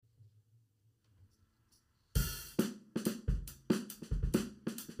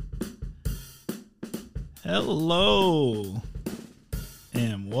Hello,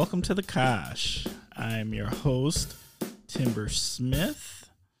 and welcome to the Oshkosh. I'm your host, Timber Smith,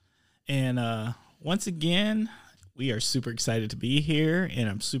 and once again, we are super excited to be here, and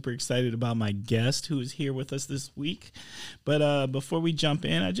I'm super excited about my guest who is here with us this week. But before we jump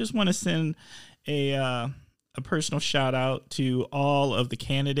in, I just want to send a personal shout out to all of the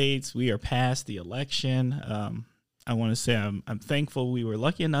candidates. We are past the election. I want to say I'm thankful we were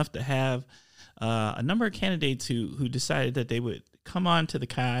lucky enough to have a number of candidates who decided that they would come on to the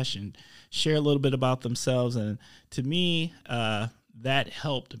Oshkosh and share a little bit about themselves. And to me, that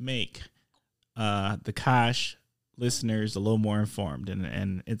helped make the Oshkosh listeners a little more informed,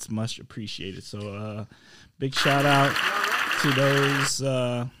 and it's much appreciated. So big shout out to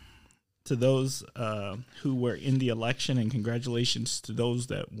those who were in the election, and congratulations to those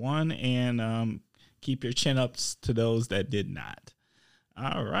that won, and keep your chin ups to those that did not.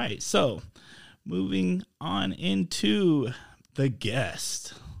 All right, so moving on into the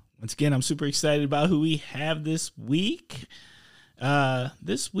guest. Once again, I'm super excited about who we have this week.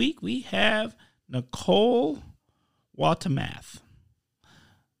 This week we have Nicole Waltemath.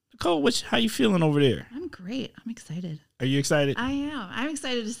 Nicole, how you feeling over there? I'm great. I'm excited. Are you excited? I am. I'm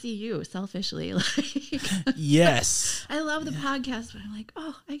excited to see you, selfishly. Yes. I love the podcast, but I'm like,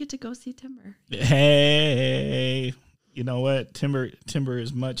 oh, I get to go see Timber. Hey, you know what? Timber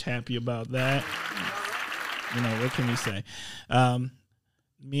is much happy about that. You know, what can we say?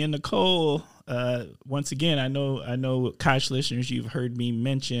 Me and Nicole, once again, I know Kosh listeners, you've heard me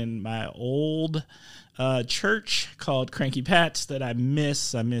mention my old church called Cranky Pat's that I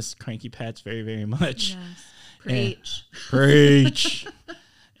miss. I miss Cranky Pat's very, very much. Yes. Preach. Preach.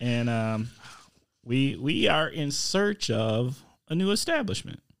 And we are in search of a new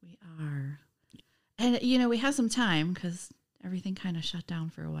establishment. We are. And, you know, we have some time because everything kind of shut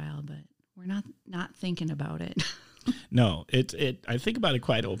down for a while, but we're not thinking about it. No, I think about it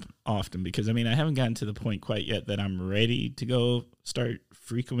quite often because, I mean, I haven't gotten to the point quite yet that I'm ready to go start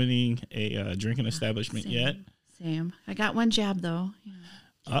frequenting a drinking establishment yet. Same. I got one jab, though. Yeah.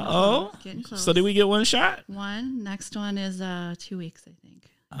 Getting close. So did we get one shot? One. Next one is 2 weeks, I think.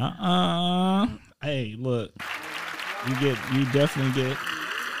 Hey, look, you definitely get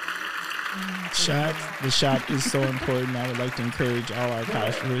shots. The shot is so important. I would like to encourage all our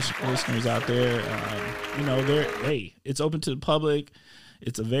college listeners out there. It's open to the public.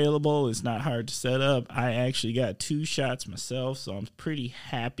 It's available. It's not hard to set up. I actually got 2 shots myself, so I'm pretty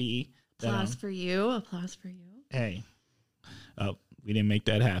happy. Applause for you. Hey, we didn't make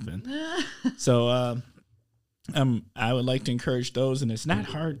that happen. So I would like to encourage those, and it's not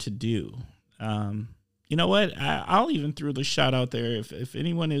hard to do. You know what? I'll even throw the shot out there. If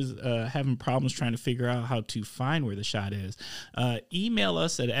anyone is having problems trying to figure out how to find where the shot is, email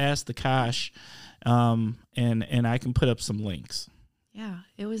us at AskTheKosh, and I can put up some links. Yeah,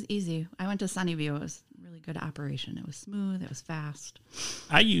 it was easy. I went to Sunnyview. It was a really good operation. It was smooth. It was fast.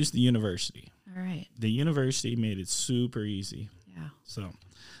 I used the university. All right. The university made it super easy. Yeah. So,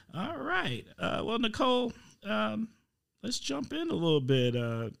 all right. Well, Nicole, let's jump in a little bit.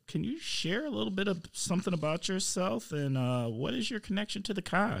 Can you share a little bit of something about yourself, and what is your connection to the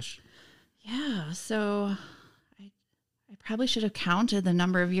Oshkosh? Yeah, so I probably should have counted the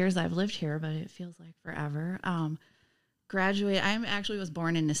number of years I've lived here, but it feels like forever. I actually was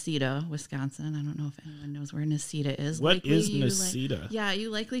born in Nicita, Wisconsin. I don't know if anyone knows where Nicita is. What is Nicita? You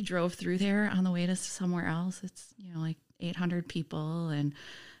likely drove through there on the way to somewhere else. It's, like 800 people. And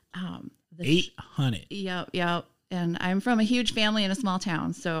 800? Yep. And I'm from a huge family in a small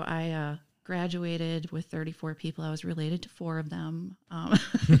town. So I graduated with 34 people. I was related to 4 of them.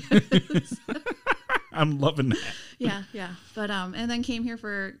 I'm loving that. Yeah. But and then came here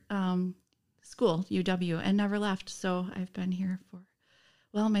for school, UW, and never left. So I've been here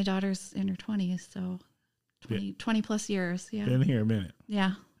my daughter's in her 20s, so 20 plus years. Yeah. Been here a minute.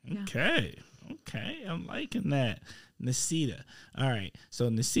 Yeah. Okay. I'm liking that. Nicita. All right. So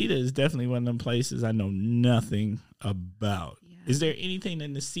Nicita is definitely one of them places I know nothing about. Yeah. Is there anything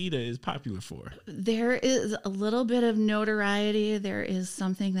that Nicita is popular for? There is a little bit of notoriety. There is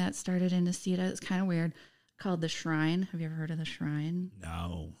something that started in Nicita. It's kind of weird, called the Shrine. Have you ever heard of the Shrine?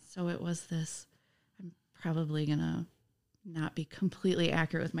 No. So it was this, I'm probably going to not be completely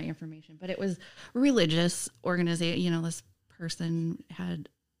accurate with my information, but it was religious organization. This person had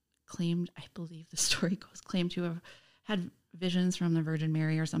claimed, I believe the story goes, claimed to have had visions from the Virgin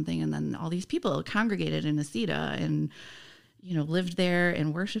Mary or something. And then all these people congregated in Nicita and, lived there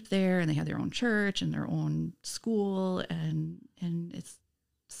and worshiped there, and they had their own church and their own school, and it's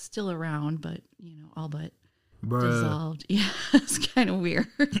still around, but, all but dissolved. Yeah, it's kind of weird.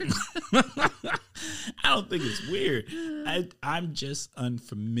 I don't think it's weird. I'm just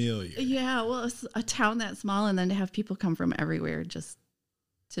unfamiliar. Yeah, well, it's a town that small, and then to have people come from everywhere just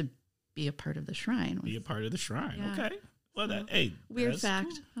to be a part of the shrine. Be a part of the shrine. Yeah. Okay. Well, So, hey. weird fact.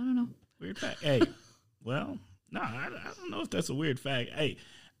 Cool. I don't know. Weird fact. Hey, well, no, I don't know if that's a weird fact. Hey,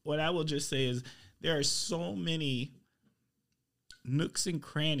 what I will just say is there are so many nooks and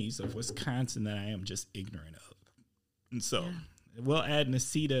crannies of Wisconsin that I am just ignorant of. And so we'll add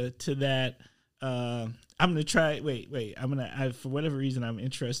Nicita to that. I'm going to try. Wait. For whatever reason, I'm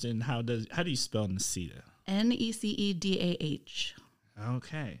interested in how do you spell Nicita? Necedah.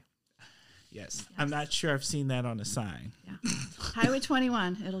 Okay. Yes. I'm not sure I've seen that on a sign. Yeah. Highway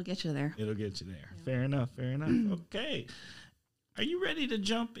 21. It'll get you there. It'll get you there. Yeah. Fair enough. Okay. Are you ready to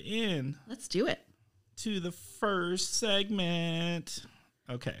jump in? Let's do it. To the first segment.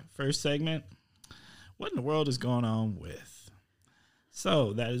 Okay. First segment. What in the world is going on with?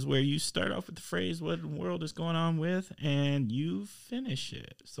 So that is where you start off with the phrase, what in the world is going on with? And you finish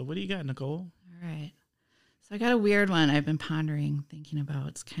it. So what do you got, Nicole? All right. So I got a weird one I've been pondering, thinking about.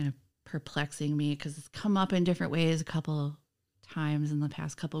 It's kind of perplexing me because it's come up in different ways a couple times in the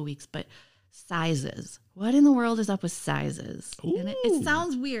past couple of weeks, but sizes. What in the world is up with sizes? Ooh. And it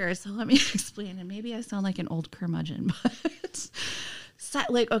sounds weird, so let me explain. And maybe I sound like an old curmudgeon, but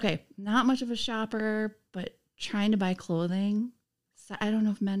okay, not much of a shopper, but trying to buy clothing. So I don't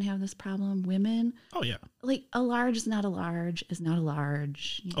know if men have this problem. Women, oh yeah, like a large is not a large is not a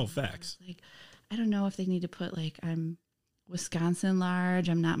large. You know? Oh, facts. Like I don't know if they need to put like I'm Wisconsin large.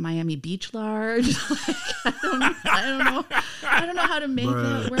 I'm not Miami Beach large. I don't know how to make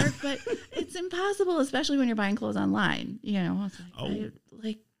that work, but it's impossible, especially when you're buying clothes online. You know, it's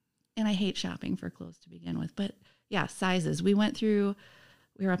like, and I hate shopping for clothes to begin with. But yeah, sizes. We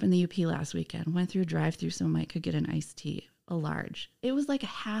were up in the UP last weekend. Went through a drive-through so Mike could get an iced tea, a large. It was like a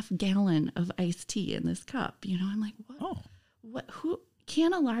half gallon of iced tea in this cup. You know, I'm like, what? Oh, Who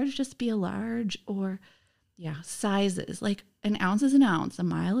can a large just be a large or? Yeah, sizes. Like an ounce is an ounce, a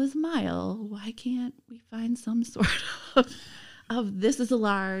mile is a mile. Why can't we find some sort of this is a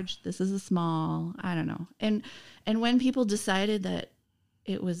large, this is a small? I don't know. And when people decided that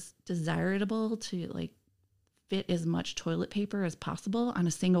it was desirable to like fit as much toilet paper as possible on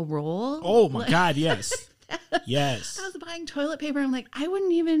a single roll. Oh my God, yes. Yes. I was buying toilet paper. I'm like, I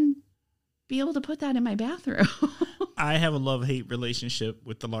wouldn't even be able to put that in my bathroom. I have a love-hate relationship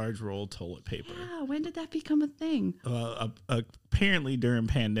with the large roll toilet paper. Yeah, when did that become a thing? Apparently during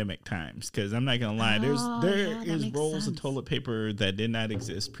pandemic times, because I'm not going to lie, there is rolls of toilet paper that did not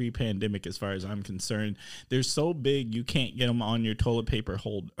exist pre-pandemic as far as I'm concerned. They're so big you can't get them on your toilet paper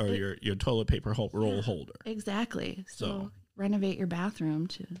your toilet paper roll holder. Exactly. So renovate your bathroom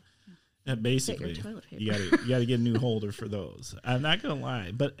to... basically, you gotta get a new holder for those. I'm not gonna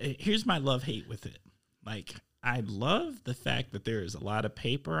lie, but here's my love-hate with it. Like, I love the fact that there is a lot of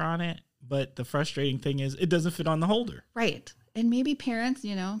paper on it, but the frustrating thing is it doesn't fit on the holder. Right. And maybe parents,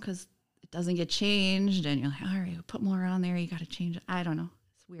 you know, because it doesn't get changed, and you're like, all right, put more on there. You got to change it. I don't know.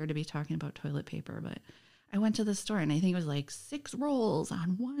 It's weird to be talking about toilet paper, but I went to the store, and I think it was like 6 rolls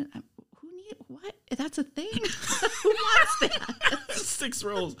on one. What? That's a thing? Who wants that? 6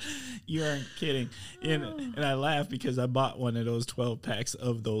 rolls. You aren't kidding. And I laugh because I bought one of those 12 packs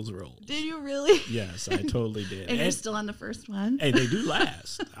of those rolls. Did you really? Yes, I totally did. And you're still on the first one? Hey, they do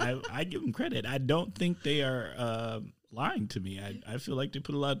last. I give them credit. I don't think they are lying to me. I feel like they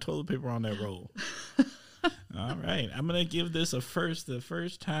put a lot of toilet paper on that roll. All right. I'm going to give this the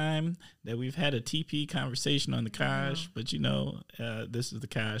first time that we've had a TP conversation on the Kosh, but you know, this is the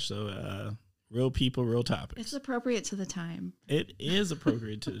Kosh, so real people, real topics. It's appropriate to the time. It is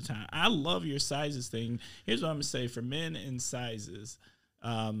appropriate to the time. I love your sizes thing. Here's what I'm going to say for men and sizes.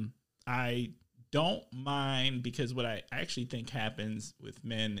 I don't mind, because what I actually think happens with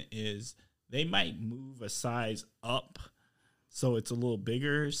men is they might move a size up so it's a little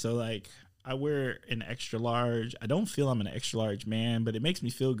bigger. So like, I wear an extra large. I don't feel I'm an extra large man, but it makes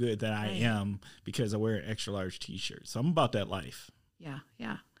me feel good that I am, because I wear an extra large t-shirt. So I'm about that life. Yeah.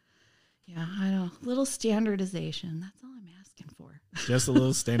 I know. Little standardization. That's all I'm asking for. Just a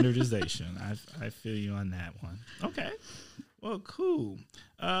little standardization. I feel you on that one. Okay. Well, cool.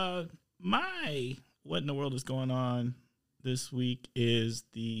 What in the world is going on this week is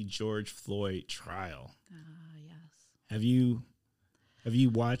the George Floyd trial. Yes. Have you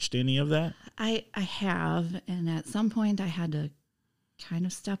watched any of that? I have, and at some point I had to kind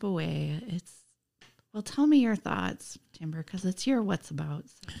of step away. Well, tell me your thoughts, Timber, because it's your what's about.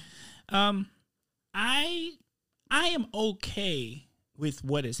 So. I am okay with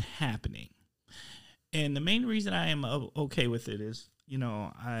what is happening, and the main reason I am okay with it is, you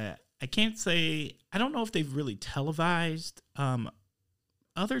know, I can't say, I don't know if they've really televised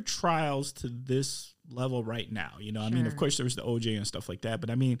other trials to this level right now. You know, I mean, of course, there was the OJ and stuff like that, but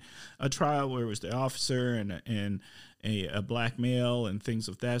I mean, a trial where it was the officer and a black male and things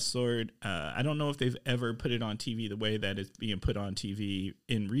of that sort. I don't know if they've ever put it on TV the way that it's being put on TV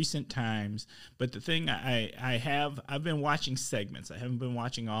in recent times. But the thing I've been watching segments. I haven't been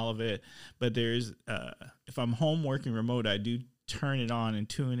watching all of it, but there's, if I'm home working remote, I do turn it on and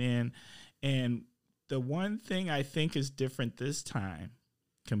tune in. And the one thing I think is different this time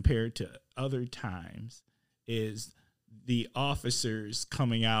compared to other times is the officers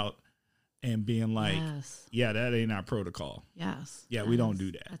coming out and being like, yes. Yeah, that ain't our protocol. Yes. Yeah, we don't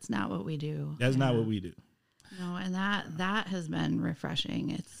do that. That's not what we do. That's not what we do. No, and that has been refreshing.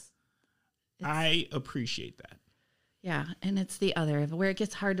 It's I appreciate that. Yeah, and it's the other, where it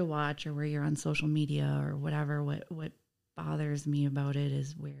gets hard to watch or where you're on social media or whatever. What bothers me about it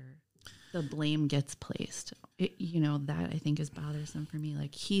is where the blame gets placed. That I think is bothersome for me.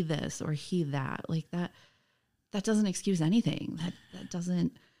 Like, he this or he that. Like, that doesn't excuse anything.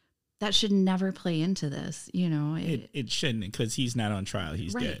 That should never play into this. It shouldn't, because he's not on trial.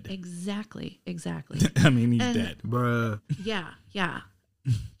 He's right, dead. Exactly. I mean, he's dead. Bruh. Yeah.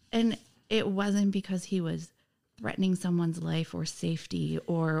 And it wasn't because he was threatening someone's life or safety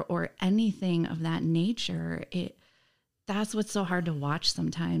or anything of that nature. That's what's so hard to watch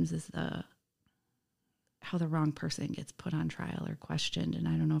sometimes, is how the wrong person gets put on trial or questioned. And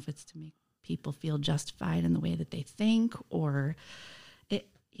I don't know if it's to make people feel justified in the way that they think, or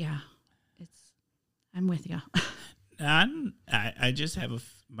I'm with you. I just have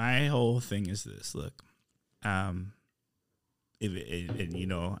my whole thing is this. Look, I've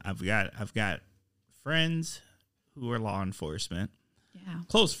got friends who are law enforcement,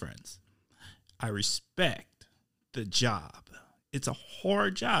 close friends. I respect the job. It's a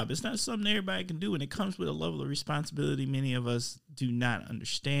hard job. It's not something everybody can do, and it comes with a level of responsibility many of us do not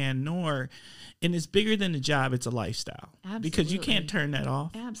understand, and it's bigger than the job. It's a lifestyle. Absolutely. Because you can't turn that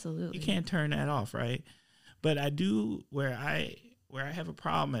off. Absolutely. You can't turn that off, right? But I do, where I have a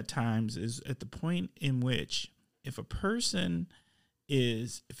problem at times is at the point in which if a person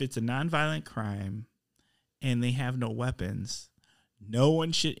if it's a nonviolent crime and they have no weapons, no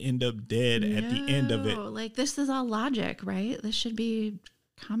one should end up dead at the end of it. Like, this is all logic, right? This should be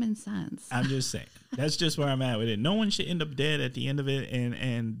common sense. I'm just saying. That's just where I'm at with it. No one should end up dead at the end of it,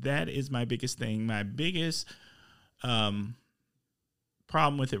 and that is my biggest thing. My biggest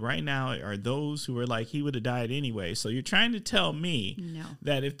problem with it right now are those who are like, he would have died anyway. So you're trying to tell me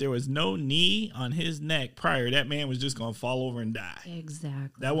that if there was no knee on his neck prior, that man was just going to fall over and die.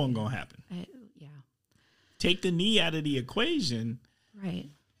 Exactly. That wasn't going to happen. Take the knee out of the equation. Right.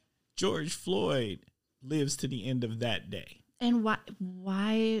 George Floyd lives to the end of that day. And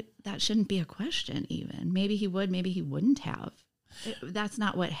why that shouldn't be a question even. Maybe he would, maybe he wouldn't have. That's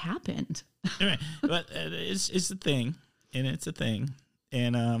not what happened. Right. But it's a thing, and it's a thing.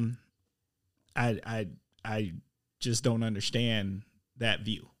 And I just don't understand that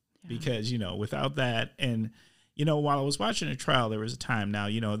view, because, without that, and, while I was watching the trial, there was a time now,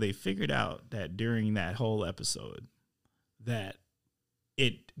 they figured out that during that whole episode that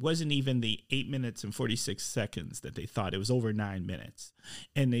it wasn't even the 8 minutes and 46 seconds that they thought. It was over 9 minutes.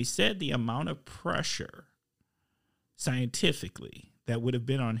 And they said the amount of pressure scientifically that would have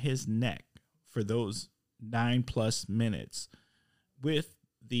been on his neck for those 9+ minutes, with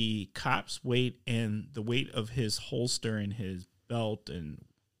the cop's weight and the weight of his holster and his belt and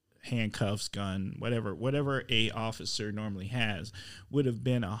handcuffs, gun, whatever a officer normally has, would have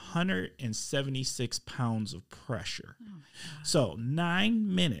been 176 pounds of pressure. Oh my God. So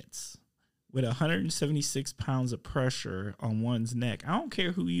 9 minutes with 176 pounds of pressure on one's neck. I don't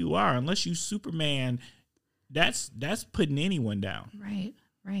care who you are, unless you Superman, that's putting anyone down.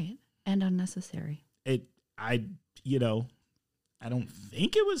 Right. And unnecessary. I don't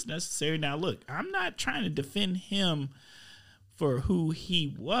think it was necessary. Now, look, I'm not trying to defend him for who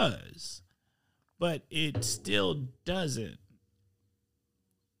he was, but it still doesn't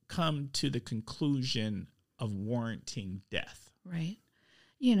come to the conclusion of warranting death. Right.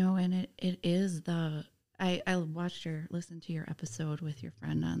 And it is I watched listened to your episode with your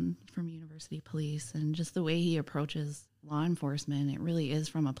friend from University Police, and just the way he approaches law enforcement, it really is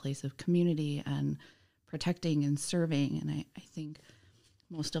from a place of community and protecting and serving. And I think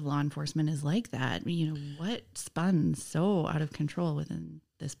most of law enforcement is like that. What spun so out of control within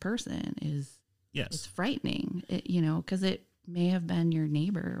this person is frightening, because it may have been your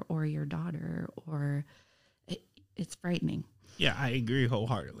neighbor or your daughter, or it's frightening. Yeah, I agree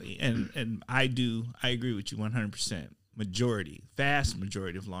wholeheartedly. And I agree with you 100%. vast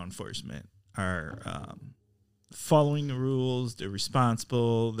majority of law enforcement are following the rules. They're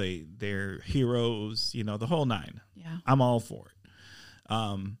responsible. They're heroes. The whole nine. Yeah, I'm all for it.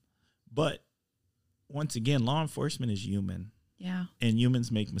 But once again, law enforcement is human. Yeah. And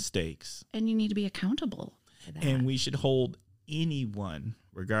humans make mistakes. And you need to be accountable for that. And we should hold anyone,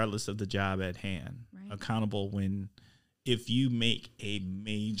 regardless of the job at hand, accountable if you make a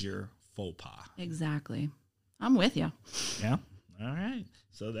major faux pas. Exactly. I'm with you. Yeah. All right.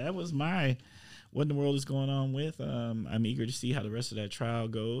 So that was what in the world is going on with. I'm eager to see how the rest of that trial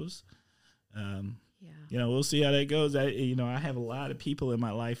goes. We'll see how that goes. I have a lot of people in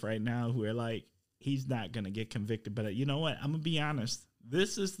my life right now who are like, he's not going to get convicted. But you know what? I'm going to be honest.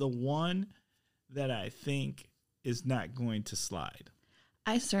 This is the one that I think is not going to slide.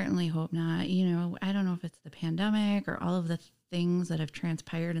 I certainly hope not. I don't know if it's the pandemic or all of the things that have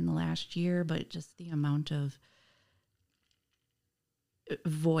transpired in the last year, but just the amount of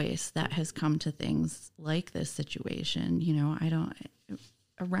voice that has come to things like this situation.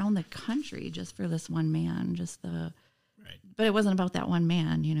 Around the country, just for this one man, but it wasn't about that one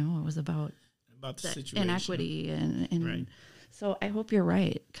man, it was about the situation. Inequity and so I hope you're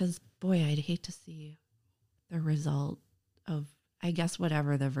right, because boy, I'd hate to see the result of, I guess,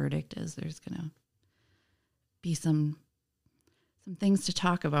 whatever the verdict is. There's gonna be some things to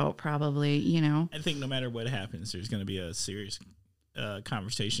talk about, probably. I think no matter what happens, there's going to be a serious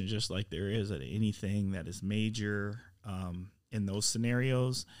conversation, just like there is at anything that is major in those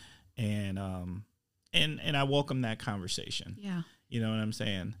scenarios, and I welcome that conversation. Yeah, you know what I'm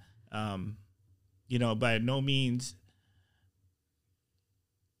saying. By no means.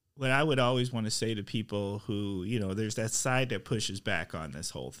 What I would always want to say to people who, there's that side that pushes back on this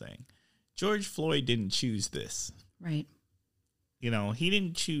whole thing. George Floyd didn't choose this. Right. He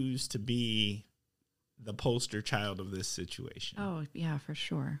didn't choose to be the poster child of this situation. Oh, yeah, for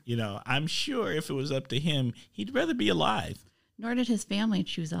sure. I'm sure if it was up to him, he'd rather be alive. Nor did his family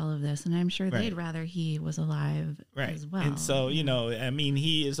choose all of this, and I'm sure they'd rather he was alive as well. And so,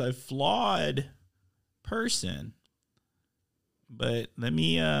 he is a flawed person. But let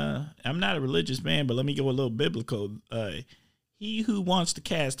me, I'm not a religious man, but let me go a little biblical. He who wants to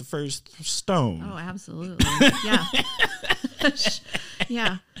cast the first stone. Oh, absolutely. Yeah.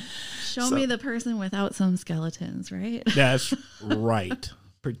 Yeah. Show me the person without some skeletons, right? That's right.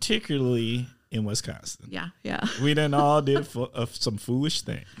 Particularly in Wisconsin. Yeah, yeah. We done all did some foolish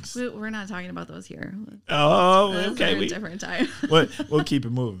things. We're not talking about those here. Oh, That's okay. A different time. We'll keep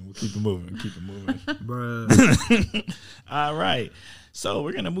it moving. Bruh. All right. So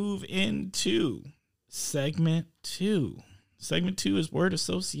we're going to move into segment 2. Segment 2 is word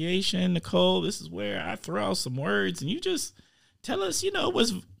association. Nicole, this is where I throw out some words and you just tell us,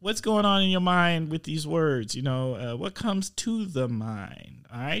 what's going on in your mind with these words. What comes to the mind.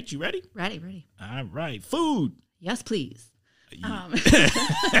 All right, you ready? Ready. All right. Food. Yes, please.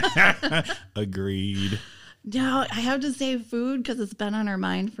 Agreed. No, I have to say food because it's been on our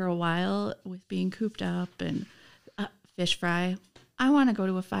mind for a while with being cooped up, and fish fry. I want to go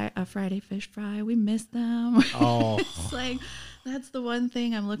to a Friday fish fry. We miss them. Oh. It's like, that's the one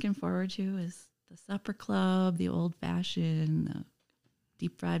thing I'm looking forward to is the supper club, the old fashioned, the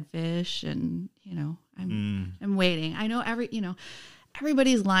deep fried fish. And, I'm waiting. I know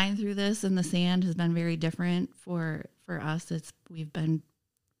everybody's line through this in the sand has been very different for us. We've been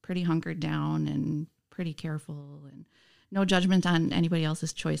pretty hunkered down and pretty careful, and no judgment on anybody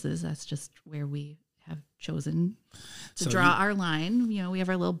else's choices. That's just where we have chosen to draw our line. We have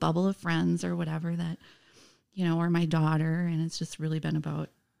our little bubble of friends or whatever that, or my daughter, and it's just really been about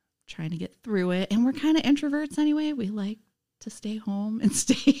trying to get through it. And we're kind of introverts anyway. We like to stay home and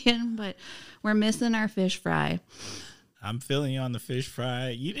stay in, but we're missing our fish fry. I'm feeling you on the fish fry.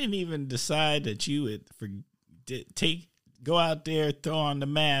 You didn't even decide that you would go out there, throw on the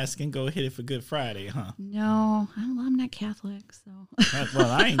mask, and go hit it for Good Friday, huh? No, I'm not Catholic, so.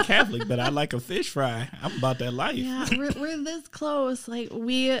 Well, I ain't Catholic, but I like a fish fry. I'm about that life. Yeah, we're this close. Like,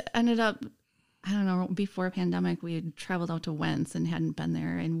 we ended up, I don't know, before pandemic, we had traveled out to Wentz and hadn't been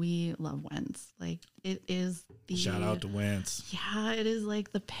there, and we love Wentz. Like, it is the... Shout out to Wentz. Yeah, it is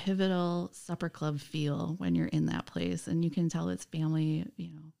like the pivotal supper club feel when you're in that place, and you can tell it's family,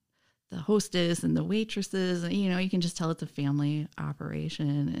 the hostess and the waitresses, and, you can just tell it's a family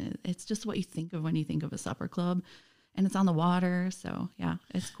operation. It's just what you think of when you think of a supper club, and it's on the water. So yeah,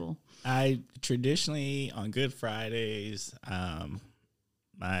 it's cool. I traditionally on Good Fridays,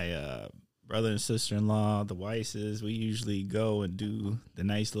 my brother and sister-in-law, the Weisses, we usually go and do the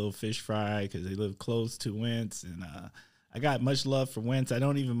nice little fish fry because they live close to Wentz, and I got much love for Wentz. I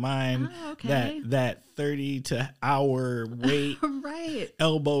don't even mind that 30 to hour wait, right,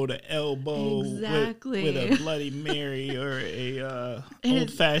 elbow to elbow, exactly, with a Bloody Mary or a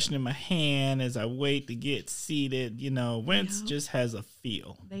old fashioned in my hand as I wait to get seated. You know, Wentz just has a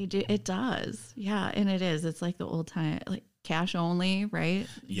feel. They do. It does. Yeah, and it is. It's like the old time, like cash only, right?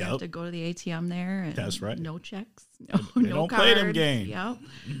 You have to go to the ATM there. And that's right. No checks. They no don't cards. play them games. Yep.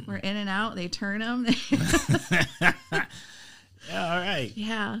 We're in and out. They turn them. Yeah, all right.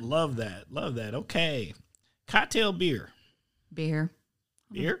 Yeah. Love that. Love that. Okay. Cocktail beer. Beer.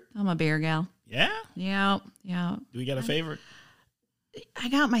 I'm a beer gal. Yeah? Yeah. Yeah. Do we got a favorite? I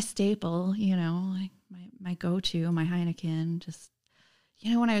got my staple, you know, like my go-to, my Heineken. Just,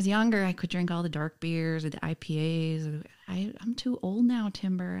 you know, when I was younger, I could drink all the dark beers or the IPAs. I'm too old now,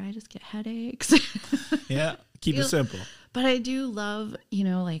 Timber. I just get headaches. Yeah. Keep it simple. But I do love, you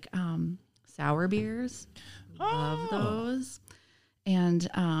know, like sour beers. Love those. And,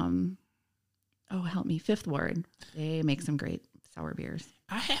 help me, Fifth Ward. They make some great sour beers.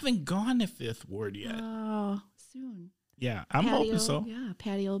 I haven't gone to Fifth Ward yet. Oh, soon. Yeah, I'm hoping so. Yeah,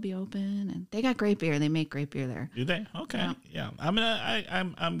 patio will be open, and they got great beer. They make great beer there. Do they? Okay. Yeah.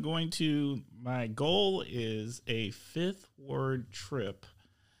 I'm going to. My goal is a Fifth Ward trip.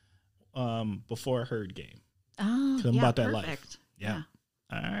 Before a Herd game. Oh, I'm about that perfect. life. Yeah.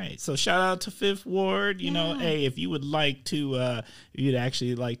 All right. So shout out to Fifth Ward. You know, hey, if you would like to, you'd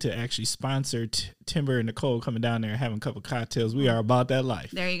actually like to sponsor Timber and Nicole coming down there and having a couple cocktails, we are about that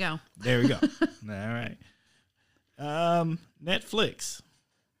life. There you go. There we go. All right. Netflix.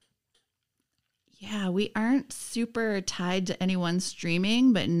 Yeah, we aren't super tied to anyone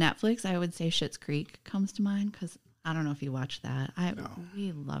streaming, but Netflix, I would say Schitt's Creek comes to mind because I don't know if you watched that.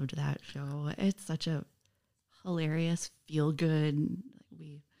 We loved that show. It's such a hilarious, feel good.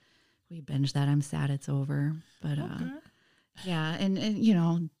 We binged that. I'm sad it's over, but yeah, and you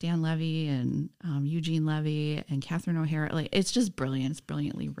know, Dan Levy and Eugene Levy and Catherine O'Hara. Like, it's just brilliant. It's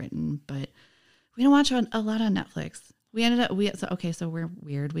brilliantly written, but we don't watch a lot on Netflix. We ended up so we're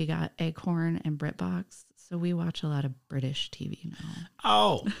weird. We got Acorn and BritBox, so we watch a lot of British TV now.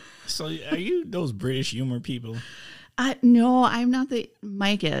 Oh, so are you those British humor people? No, I'm not.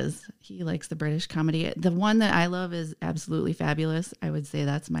 Mike is. He likes the British comedy. The one that I love is Absolutely Fabulous. I would say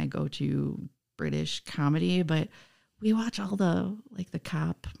that's my go-to British comedy, but we watch all the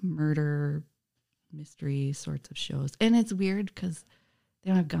cop murder mystery sorts of shows. And it's weird because they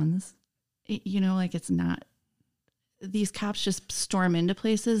don't have guns. You know, like, it's not, these cops just storm into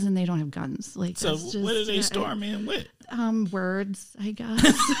places and they don't have guns. Like, so what do they storm in with? Words, I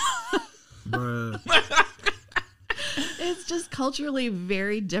guess. Bruh. It's just culturally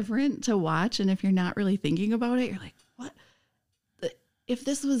very different to watch. And if you're not really thinking about it, you're like, what? If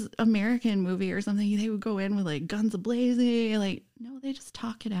this was American movie or something, they would go in with like guns a-blazing. Like, no, they just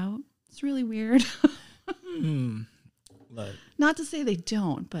talk it out. It's really weird. Not to say they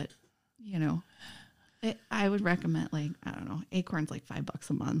don't, but, you know, I would recommend, like, I don't know, Acorn's like $5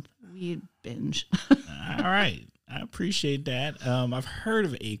 a month. We'd binge. All right. I appreciate that. I've heard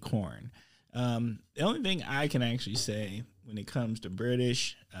of Acorn. The only thing I can actually say when it comes to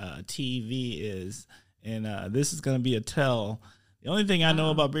British TV is, and this is going to be a tell, the only thing I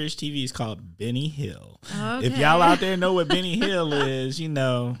know about British TV is called Benny Hill. Okay. If y'all out there know what Benny Hill is, you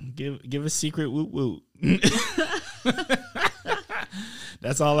know, give a secret woot woot.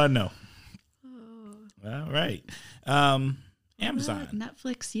 That's all I know. All right. Amazon.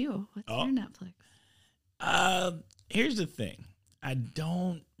 Netflix you. What's your Netflix? Here's the thing. I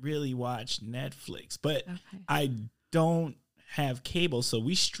don't really watch Netflix, but I don't have cable, so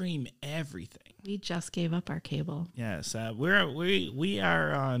we stream everything. We just gave up our cable. Yes, we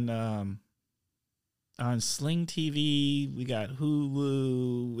are on Sling TV. We got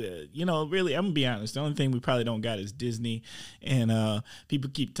Hulu. You know, really, I'm gonna be honest. The only thing we probably don't got is Disney, and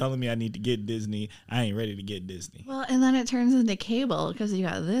people keep telling me I need to get Disney. I ain't ready to get Disney. Well, and then it turns into cable because you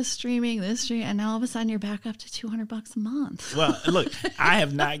got this streaming, and now all of a sudden you're back up to $200 a month. Well, look, I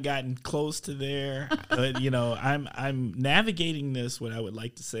have not gotten close to there. You know, I'm navigating this. What I would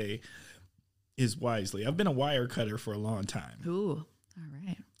like to say is wisely. I've been a wire cutter for a long time. Ooh, all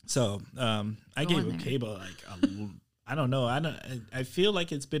right. So I gave up cable I don't know. I feel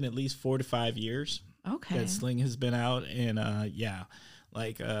like it's been at least 4 to 5 years. Okay. That Sling has been out, and you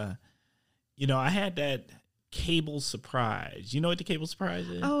know, I had that cable surprise. You know what the cable surprise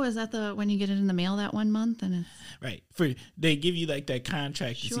is? Oh, is that when you get it in the mail that 1 month and it's right? They give you like that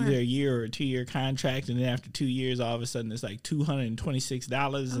contract. Sure. It's either a year or a 2-year contract, and then after 2 years, all of a sudden it's like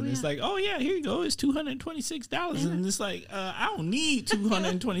 $226, and it's like, oh yeah, here you go, it's $226, and it's like, I don't need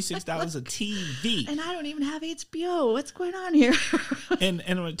 $226 of TV, and I don't even have HBO. What's going on here? and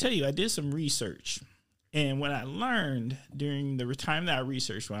I'm gonna tell you, I did some research. And what I learned during the time that I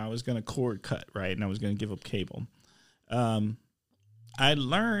researched when I was going to cord cut, right, and I was going to give up cable, I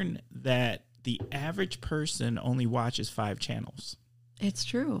learned that the average person only watches 5 channels. It's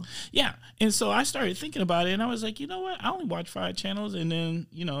true. Yeah. And so I started thinking about it, and I was like, you know what? I only watch 5 channels. And then,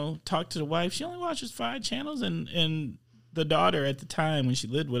 talk to the wife. She only watches 5 channels. And the daughter at the time when she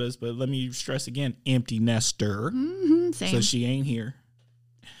lived with us, but let me stress again, empty nester. Mm-hmm, same. So she ain't here.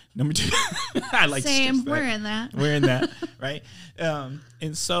 Number 2, I like same. To We're in that. We're in that, right?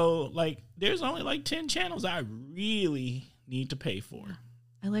 And so, there's only 10 channels I really need to pay for.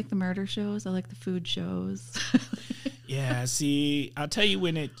 I like the murder shows. I like the food shows. Yeah, see, I'll tell you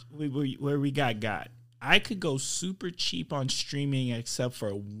where we got. I could go super cheap on streaming except for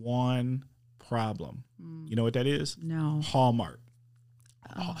one problem. You know what that is? No. Hallmark.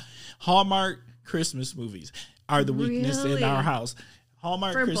 Hallmark Christmas movies are the weakness in our house.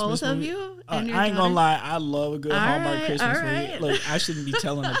 Hallmark for Christmas both movie. of you? I ain't gonna lie, I love a good Hallmark Christmas right. movie. Look, I shouldn't be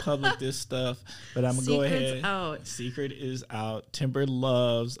telling the public this stuff, but I'm gonna go ahead. Out. Secret is out. Timber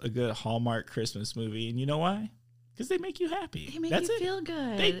loves a good Hallmark Christmas movie, and you know why? Because they make you happy. They make That's you it. feel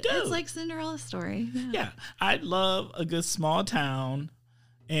good. They do. It's like Cinderella's story. Yeah, I love a good small town.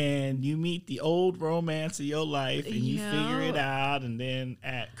 And you meet the old romance of your life, and you figure it out. And then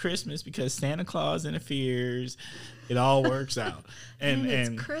at Christmas, because Santa Claus interferes, it all works out. And it's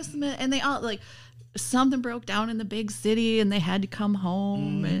Christmas, and they all something broke down in the big city, and they had to come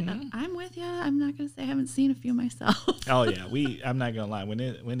home. Mm-hmm. And I'm with you. I'm not gonna say I haven't seen a few myself. Oh yeah, I'm not gonna lie. When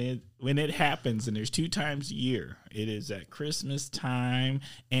it happens, and there's 2 times a year, it is at Christmas time,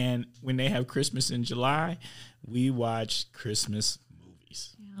 and when they have Christmas in July, we watch Christmas.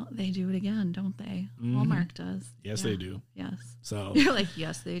 They do it again, don't they? Mm-hmm. Hallmark does. Yes, they do. Yes. So you're like,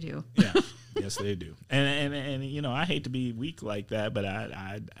 yes, they do. Yeah, yes, they do. And I hate to be weak like that, but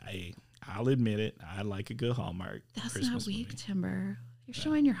I'll admit it. I like a good Hallmark. That's Christmas not weak, movie. Timber. You're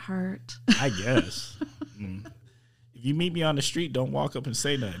showing your heart. I guess. If you meet me on the street, don't walk up and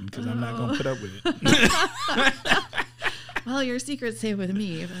say nothing because I'm not gonna put up with it. Well, your secret's safe with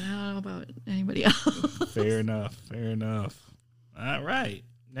me, but I don't know about anybody else. Fair enough. All right.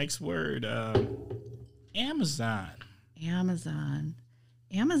 Next word, Amazon.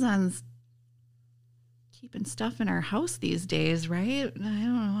 Amazon's keeping stuff in our house these days, right? I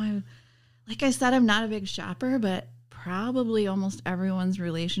don't know. Like I said, I'm not a big shopper, but probably almost everyone's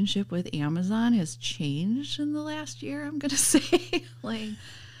relationship with Amazon has changed in the last year, I'm going to say.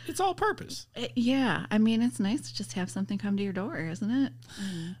 It's all purpose. Yeah. I mean, it's nice to just have something come to your door, isn't it?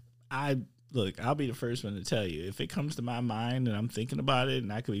 I'll be the first one to tell you. If it comes to my mind and I'm thinking about it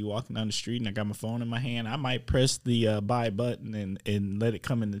and I could be walking down the street and I got my phone in my hand, I might press the buy button and let it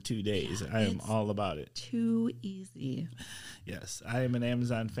come in the 2 days. I am all about it. Too easy. Yes, I am an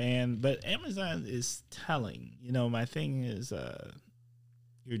Amazon fan, but Amazon is telling. My thing is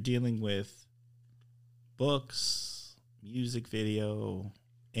you're dealing with books, music video,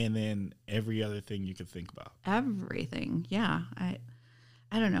 and then every other thing you could think about. Everything. Yeah.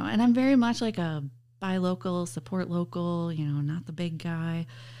 I don't know. And I'm very much like a buy local, support local, not the big guy.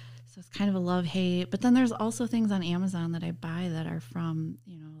 So it's kind of a love-hate. But then there's also things on Amazon that I buy that are from,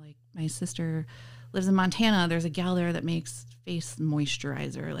 like my sister lives in Montana. There's a gal there that makes face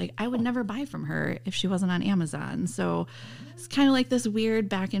moisturizer. I would never buy from her if she wasn't on Amazon. So it's kind of like this weird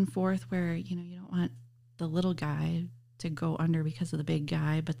back and forth where, you don't want the little guy to go under because of the big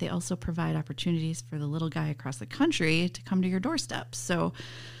guy, but they also provide opportunities for the little guy across the country to come to your doorstep. So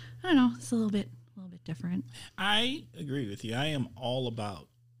I don't know, it's a little bit different. I agree with you. I am all about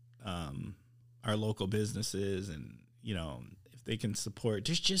our local businesses, and if they can support.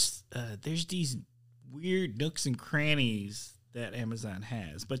 There's these weird nooks and crannies that Amazon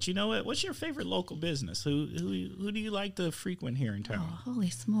has. But you know what? What's your favorite local business? Who do you like to frequent here in town? Oh, holy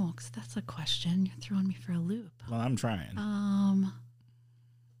smokes. That's a question. You're throwing me for a loop. Well, I'm trying. I'm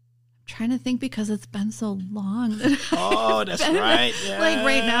trying to think because it's been so long. Oh, that's right. Yeah.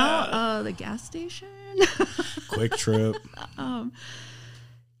 Right now, the gas station. Quick Trip. Yeah.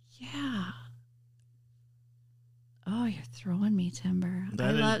 Oh, you're throwing me, Timber.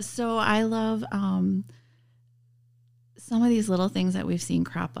 I love some of these little things that we've seen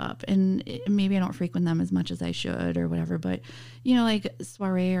crop up, and maybe I don't frequent them as much as I should or whatever, but like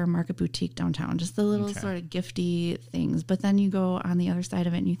Soiree or Market Boutique downtown, just the little sort of gifty things. But then you go on the other side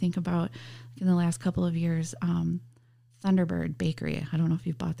of it and you think about in the last couple of years, Thunderbird Bakery. I don't know if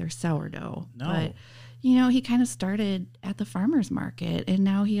you've bought their sourdough, but he kind of started at the farmer's market and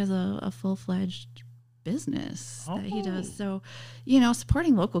now he has a full-fledged business that he does. So,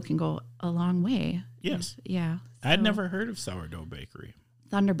 supporting local can go a long way. Yes. Yeah. So. I'd never heard of Sourdough Bakery.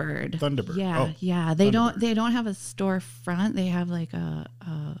 Thunderbird. Yeah. Yeah. They don't have a storefront. They have like a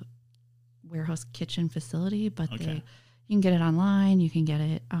warehouse kitchen facility, but you can get it online. You can get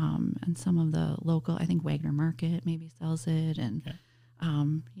it, and some of the local, I think Wagner Market maybe sells it. And,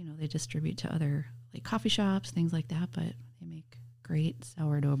 they distribute to other like coffee shops, things like that, but they make great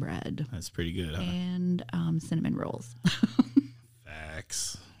sourdough bread. That's pretty good, huh? And cinnamon rolls.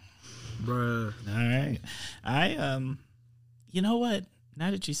 Facts. Bruh. All right. You know what? Now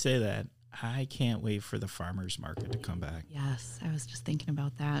that you say that, I can't wait for the farmer's market to come back. Yes, I was just thinking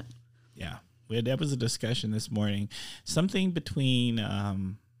about that. Yeah. That was a discussion this morning. Something between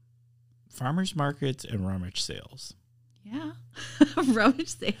farmer's markets and rummage sales. Yeah. Rummage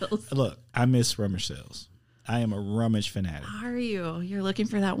sales. Look, I miss rummage sales. I am a rummage fanatic. Are you? You're looking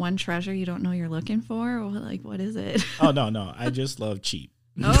for that one treasure you don't know you're looking for? Or like, what is it? Oh, no. I just love cheap.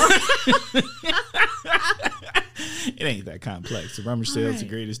 Oh. It ain't that complex. The rummage sale is the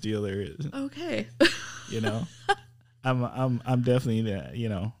greatest deal there is. Okay. I'm definitely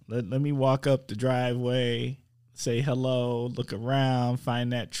let me walk up the driveway, say hello, look around,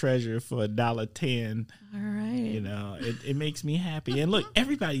 find that treasure for $1.10. All right. It makes me happy. And look,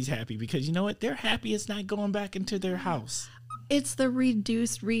 everybody's happy because you know what? They're happy it's not going back into their house. It's the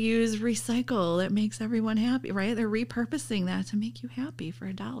reduce, reuse, recycle that makes everyone happy, right? They're repurposing that to make you happy for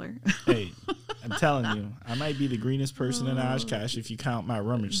 $1. Hey, I'm telling you, I might be the greenest person in Oshkosh if you count my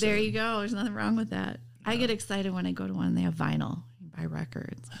rummage sale. There you go. There's nothing wrong with that. No. I get excited when I go to one and they have vinyl. You buy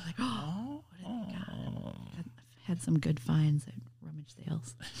records. I'm like, what have they got? I've had some good finds at rummage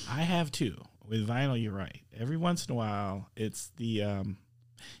sales. I have too. With vinyl, you're right. Every once in a while, it's the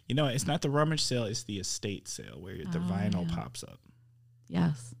it's not the rummage sale, it's the estate sale where the vinyl pops up.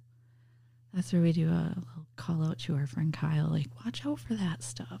 Yes. That's where we do a little call out to our friend Kyle, like, watch out for that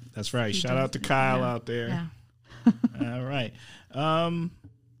stuff. That's right. Shout out to Kyle out there. Yeah. All right.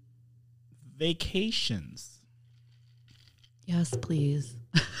 Vacations. Yes, please.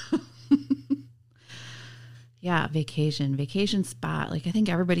 Yeah, vacation spot. Like, I think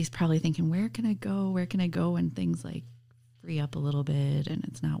everybody's probably thinking, where can I go? Where can I go? And things like free up a little bit and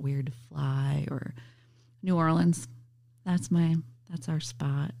it's not weird to fly. Or New Orleans. That's our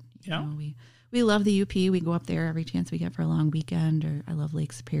spot. Yeah. We love the UP. We go up there every chance we get for a long weekend. Or I love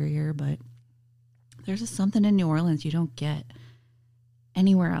Lake Superior, but there's just something in New Orleans you don't get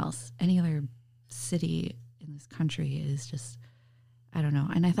anywhere else. Any other city in this country is just, I don't know.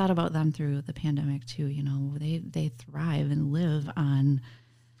 And I thought about them through the pandemic too. They thrive and live on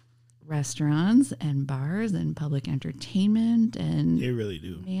restaurants and bars and public entertainment. And they really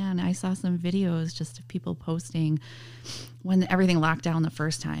do. Man, I saw some videos just of people posting when everything locked down the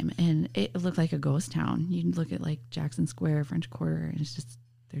first time, and it looked like a ghost town. You look at like Jackson Square, French Quarter, and it's just,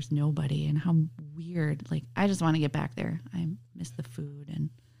 there's nobody. And how weird. Like, I just want to get back there. I miss the food and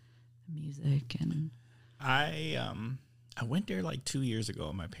the music. And I went there like 2 years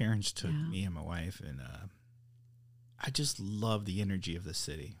ago. My parents took me and my wife, and I just love the energy of the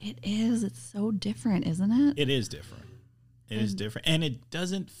city. It is. It's so different, isn't it? It is different. It is different. And it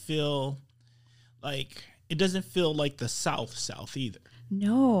doesn't feel like the South either.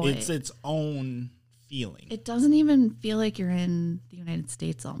 No. It's its own feeling. It doesn't even feel like you're in the United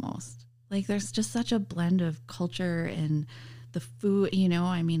States almost. Like, there's just such a blend of culture and the food,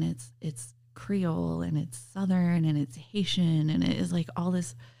 I mean, it's Creole and it's Southern and it's Haitian and it is like all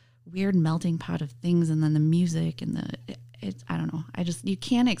this weird melting pot of things, and then the music and I don't know. You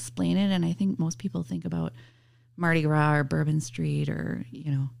can't explain it, and I think most people think about Mardi Gras or Bourbon Street or,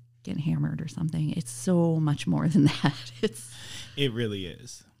 getting hammered or something. It's so much more than that. It really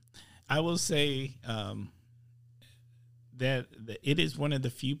is. I will say that it is one of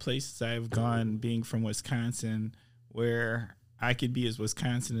the few places I've gone, being from Wisconsin, where I could be as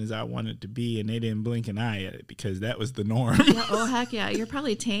Wisconsin as I wanted to be, and they didn't blink an eye at it because that was the norm. Yeah, oh, heck yeah. You're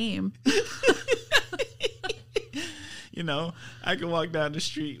probably tame. I could walk down the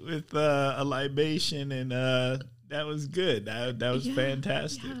street with a libation, and that was good. That was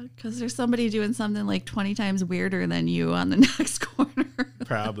fantastic. Yeah, because there's somebody doing something like 20 times weirder than you on the next corner.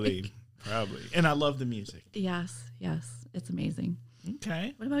 Probably. And I love the music. Yes. It's amazing.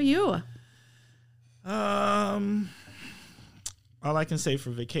 Okay. What about you? All I can say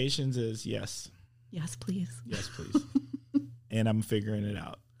for vacations is yes. Yes, please. Yes, please. And I'm figuring it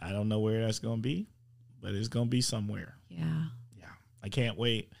out. I don't know where that's going to be, but it's going to be somewhere. Yeah. Yeah. I can't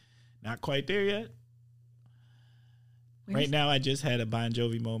wait. Not quite there yet. Right now, I just had a Bon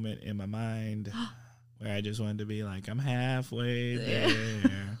Jovi moment in my mind where I just wanted to be like, I'm halfway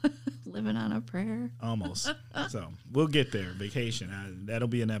there. Living on a prayer. Almost. So we'll get there. Vacation. That'll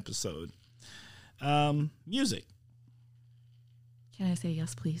be an episode. Music. Can I say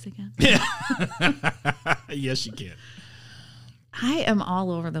yes, please again? Yeah. Yes, you can. I am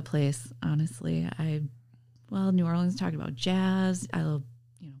all over the place, honestly. New Orleans talked about jazz. I love,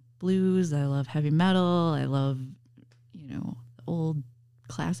 blues. I love heavy metal. I love, old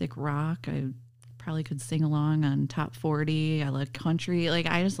classic rock. I probably could sing along on top 40. I like country. Like,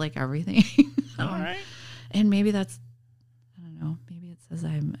 I just like everything. All right. And maybe that's, I don't know, maybe it says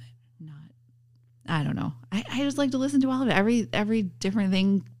I'm not, I don't know. I just like to listen to all of it. Every different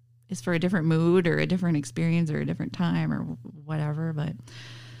thing is for a different mood or a different experience or a different time or whatever. But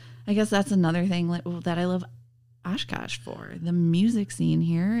I guess that's another thing that I love Oshkosh for. The music scene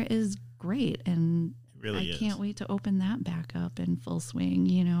here is great. And I can't wait to open that back up in full swing.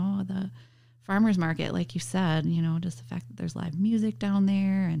 The farmers market, like you said, just the fact that there's live music down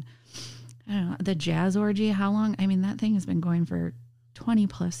there, and I don't know, the jazz orgy, how long? I mean, that thing has been going for 20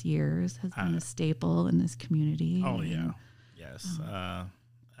 plus years, has been a staple in this community. Oh, yeah. Yes.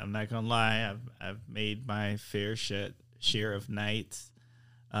 I'm not going to lie. I've made my fair share of nights,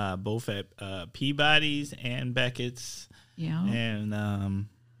 both at Peabody's and Beckett's. Yeah. And,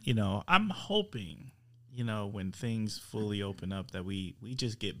 I'm hoping, when things fully open up, that we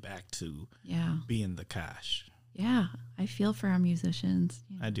just get back to being the Kosh. Yeah, I feel for our musicians.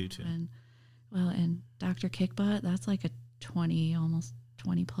 I do too. And Dr. Kickbutt, that's like a almost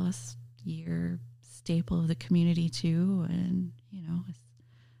 20 plus year staple of the community too. And,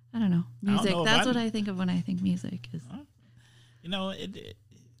 I don't know. Music, that's what I think of when I think music is.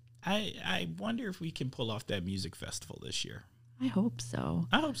 I wonder if we can pull off that music festival this year. I hope so.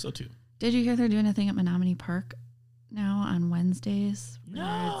 I hope so too. Did you hear they're doing a thing at Menominee Park now on Wednesdays?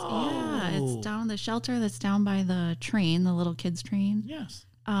 No. It's down the shelter that's down by the train, the little kids train. Yes.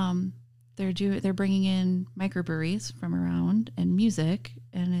 They're bringing in microbreweries from around and music,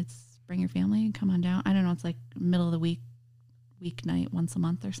 and it's bring your family and come on down. I don't know. It's like middle of the weeknight once a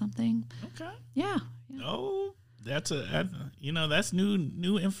month or something. Okay. Yeah. Oh, that's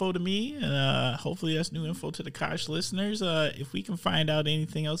new info to me. Hopefully that's new info to the Kosh listeners. If we can find out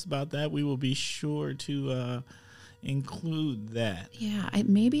anything else about that, we will be sure to include that. Yeah,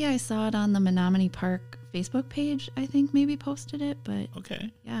 maybe I saw it on the Menominee Park Facebook page. I think maybe posted it, but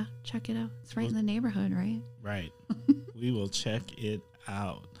okay. Yeah, check it out. It's right in the neighborhood, right? Right. We will check it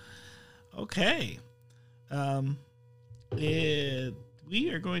out. Okay. We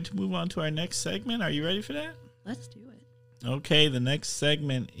are going to move on to our next segment. Are you ready for that? Let's do it. Okay, the next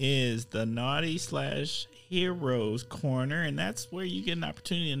segment is the Naughty/Heroes Corner, and that's where you get an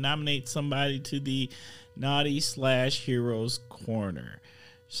opportunity to nominate somebody to the Naughty/Heroes Corner.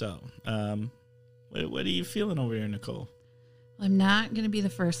 So, what are you feeling over there, Nicole? Well, I'm not going to be the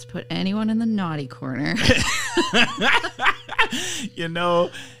first to put anyone in the naughty corner.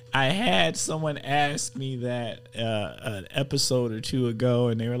 I had someone ask me that an episode or two ago,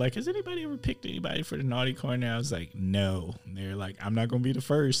 and they were like, has anybody ever picked anybody for the naughty corner? I was like, no. And they were like, I'm not going to be the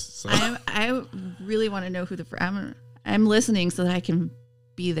first. So. I really want to know who I'm listening so that I can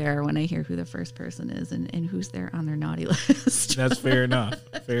be there when I hear who the first person is and who's there on their naughty list. That's fair enough.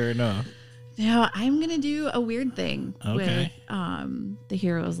 Fair enough. Now, I'm going to do a weird thing with the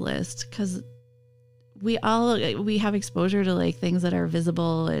heroes list, because we have exposure to like things that are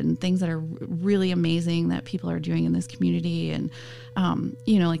visible and things that are really amazing that people are doing in this community. And,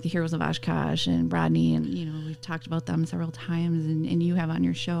 like the Heroes of Oshkosh and Rodney, and, we've talked about them several times and you have on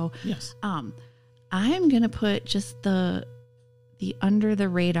your show. Yes. I'm going to put just the under the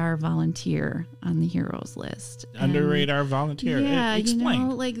radar volunteer on the heroes list. Under radar volunteer. Yeah.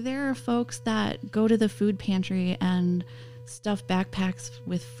 Explain. There are folks that go to the food pantry and stuff backpacks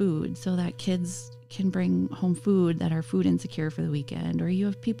with food so that kids can bring home food that are food insecure for the weekend. Or you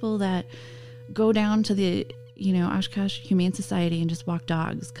have people that go down to the, Oshkosh Humane Society and just walk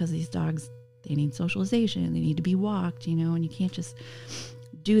dogs, because these dogs, they need socialization. They need to be walked, and you can't just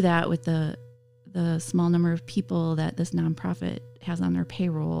do that with the small number of people that this nonprofit has on their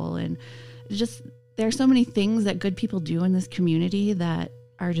payroll. And just, there are so many things that good people do in this community that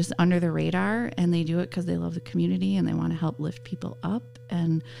are just under the radar, and they do it because they love the community and they want to help lift people up.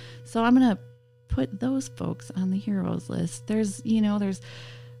 And so I'm going to put those folks on the heroes list. There's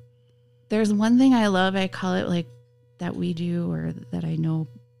one thing I love. I call it like that we do, or that I know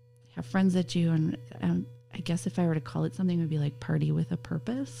have friends that do. And I guess if I were to call it something, it would be like party with a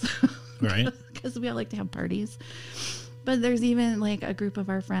purpose. Right. Because we all like to have parties. But there's even like a group of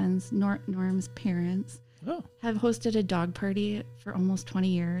our friends, Norm's parents, have hosted a dog party for almost 20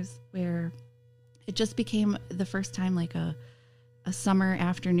 years, where it just became the first time like a summer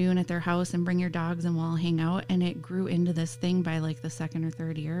afternoon at their house, and bring your dogs and we'll all hang out. And it grew into this thing by like the second or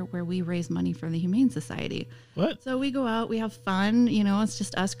third year, where we raise money for the Humane Society. What? So we go out, we have fun, it's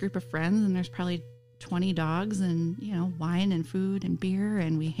just us group of friends, and there's probably 20 dogs, and, wine and food and beer,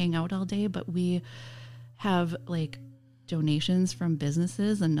 and we hang out all day. But we have like donations from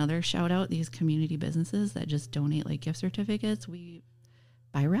businesses. Another shout out, these community businesses that just donate like gift certificates. We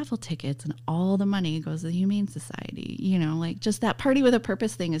buy raffle tickets, and all the money goes to the Humane Society. Like just that party with a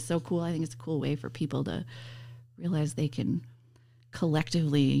purpose thing is so cool. I think it's a cool way for people to realize they can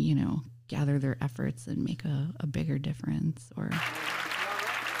collectively, gather their efforts and make a bigger difference. Or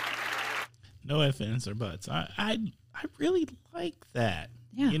no ifs, ands, or buts. I really like that.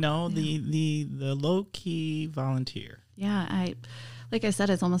 Yeah. The low key volunteer. Yeah. Like I said,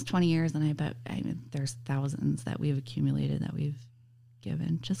 it's almost 20 years, and I bet there's thousands that we've accumulated that we've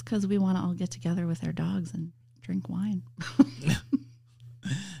given, just because we want to all get together with our dogs and drink wine.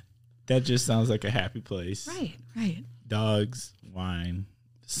 That just sounds like a happy place. Right. Dogs, wine,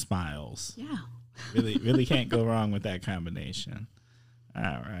 smiles. Yeah. Really can't go wrong with that combination. All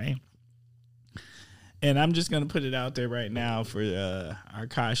right. And I'm just going to put it out there right now for our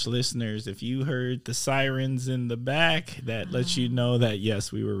Oshkosh listeners. If you heard the sirens in the back, that lets you know that,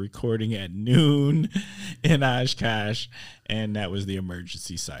 yes, we were recording at noon in Oshkosh, and that was the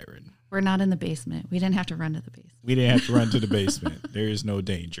emergency siren. We're not in the basement. We didn't have to run to the basement. We didn't have to run to the basement. There is no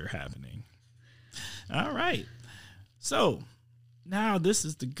danger happening. All right. So now this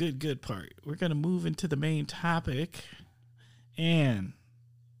is the good part. We're going to move into the main topic. And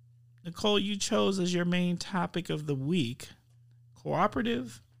Nicole, you chose as your main topic of the week,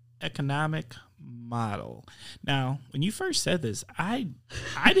 cooperative economic model. Now, when you first said this, I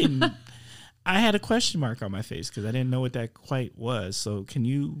didn't, I had a question mark on my face because I didn't know what that quite was. So can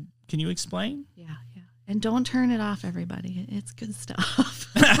you explain? Yeah. And don't turn it off, everybody. It's good stuff.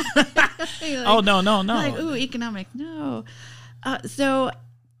 Oh, no. Like, ooh, economic. No. So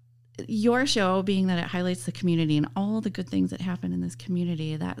your show, being that it highlights the community and all the good things that happen in this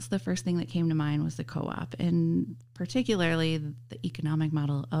community, that's the first thing that came to mind was the co-op, and particularly the economic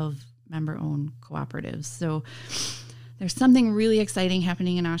model of member-owned cooperatives. So there's something really exciting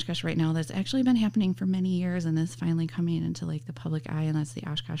happening in Oshkosh right now that's actually been happening for many years, and is finally coming into like the public eye, and that's the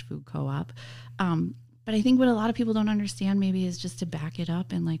Oshkosh Food Co-op. But I think what a lot of people don't understand maybe is just to back it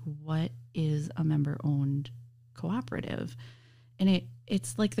up, and like, what is a member-owned cooperative? And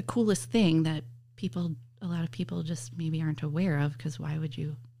it's like the coolest thing that a lot of people just maybe aren't aware of, because why would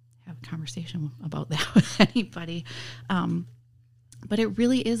you have a conversation about that with anybody? But it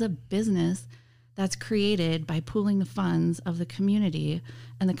really is a business that's created by pooling the funds of the community,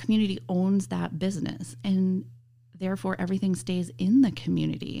 and the community owns that business, and therefore everything stays in the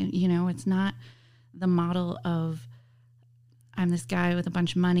community. It's not the model of, I'm this guy with a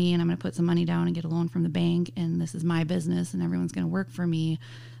bunch of money and I'm going to put some money down and get a loan from the bank, and this is my business and everyone's going to work for me.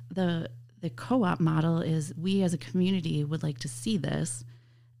 The co-op model is, we as a community would like to see this,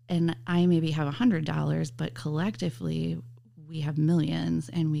 and I maybe have $100, but collectively we have millions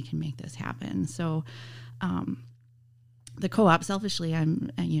and we can make this happen. So the co-op, selfishly,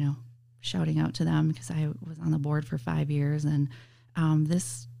 I'm shouting out to them because I was on the board for 5 years, and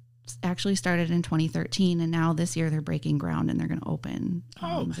this actually started in 2013, and now this year they're breaking ground and they're going to open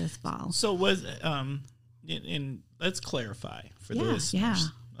this fall. So was and let's clarify for the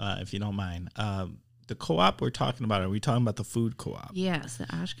listeners, if you don't mind. The co-op we're talking about, are we talking about the food co-op? Yes,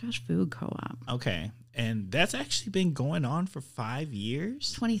 the Oshkosh Food Co-op. Okay, and that's actually been going on for 5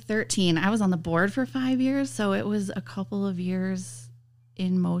 years? 2013. I was on the board for 5 years, so it was a couple of years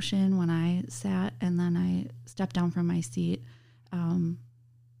in motion when I sat, and then I stepped down from my seat.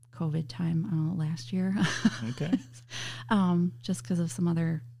 COVID time last year. Okay. Just because of some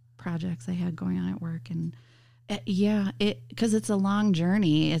other projects I had going on at work. And because it's a long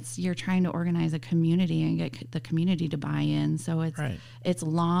journey. You're trying to organize a community and get the community to buy in. So it's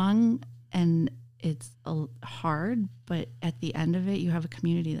long and it's hard, but at the end of it, you have a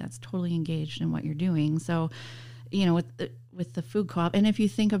community that's totally engaged in what you're doing. So, with the food co-op, and if you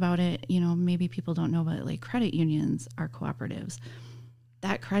think about it, maybe people don't know, but like credit unions are cooperatives.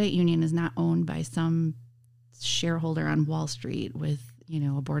 That credit union is not owned by some shareholder on Wall Street with,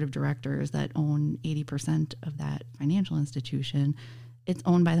 a board of directors that own 80% of that financial institution. It's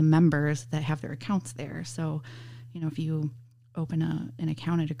owned by the members that have their accounts there. So, if you open an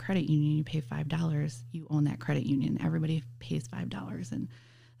account at a credit union, you pay $5, you own that credit union. Everybody pays $5. And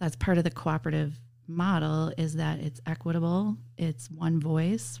that's part of the cooperative model, is that it's equitable. It's one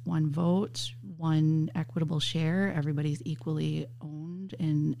voice, one vote, one equitable share. Everybody's equally owned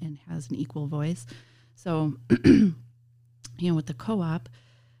and has an equal voice. So, with the co-op,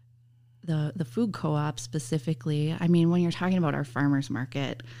 the food co-op specifically, I mean, when you're talking about our farmers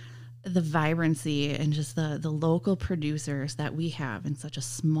market, the vibrancy and just the local producers that we have in such a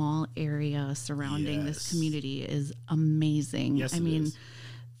small area surrounding this community is amazing. Yes, I mean,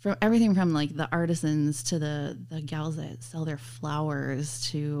 from everything from like the artisans to the gals that sell their flowers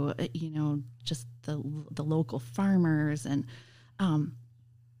to, just the local farmers, and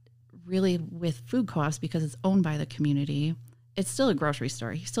really with food co-ops, because it's owned by the community, it's still a grocery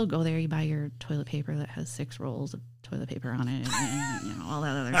store. You still go there, you buy your toilet paper that has 6 rolls of toilet paper on it, and all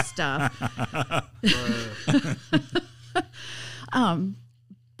that other stuff.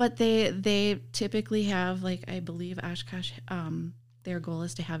 But they typically have, like, I believe Oshkosh, their goal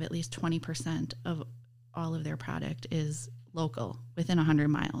is to have at least 20% of all of their product is local, within 100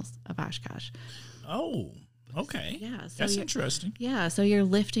 miles of Oshkosh. Oh, okay. Yeah. So that's interesting. Yeah. So you're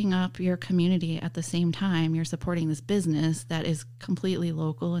lifting up your community at the same time. You're supporting this business that is completely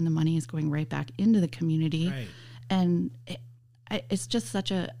local, and the money is going right back into the community. Right. And it's just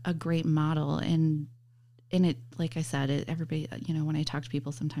such a great model. And it, like I said, everybody, when I talk to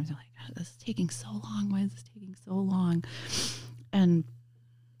people, sometimes they're like, oh, this is taking so long. Why is this taking so long? And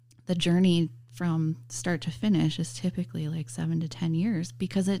the journey from start to finish is typically like 7 to 10 years,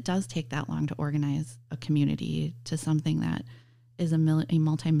 because it does take that long to organize a community to something that is a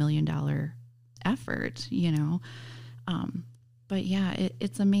multi-million-dollar effort, But yeah,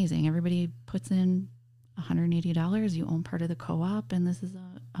 it's amazing. Everybody puts in $180. You own part of the co-op, and this is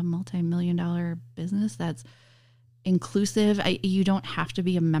a multi-million-dollar business that's inclusive. You don't have to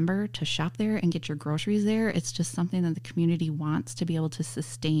be a member to shop there and get your groceries there. It's just something that the community wants to be able to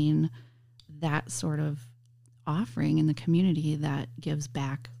sustain that sort of offering in the community that gives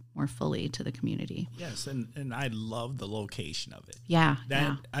back more fully to the community. Yes, and I love the location of it. Yeah.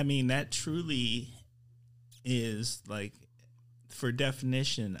 I mean, that truly is, like, for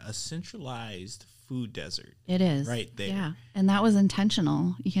definition, a centralized food desert. It is. Right there. Yeah. And that was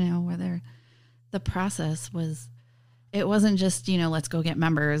intentional, whether the process was, it wasn't just, let's go get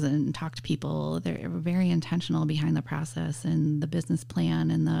members and talk to people. They were very intentional behind the process and the business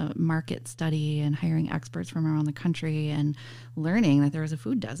plan and the market study and hiring experts from around the country and learning that there was a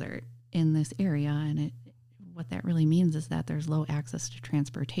food desert in this area. And what that really means is that there's low access to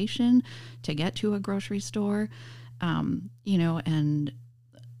transportation to get to a grocery store, and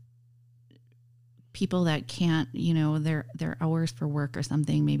people that can't, their hours for work or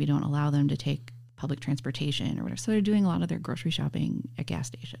something maybe don't allow them to take public transportation or whatever. So they're doing a lot of their grocery shopping at gas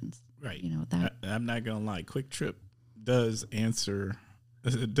stations. Right. That I'm not going to lie. Quick Trip does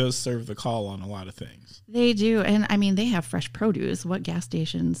serve the call on a lot of things. They do. And I mean, they have fresh produce. What gas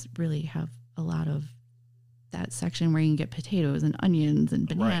stations really have a lot of that section where you can get potatoes and onions and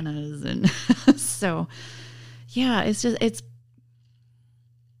bananas. Right. And so, yeah,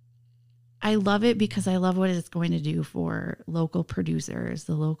 I love it because I love what it's going to do for local producers,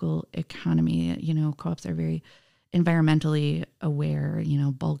 the local economy. Co-ops are very environmentally aware,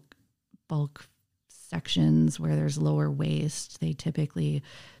 bulk sections where there's lower waste. They typically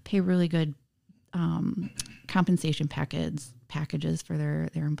pay really good compensation packages for their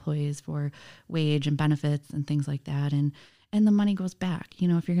employees for wage and benefits and things like that. And the money goes back.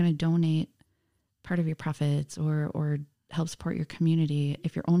 If you're going to donate part of your profits or help support your community,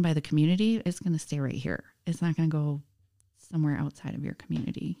 if you're owned by the community, it's going to stay right here. It's not going to go somewhere outside of your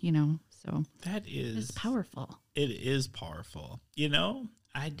community, so it's powerful. It is powerful.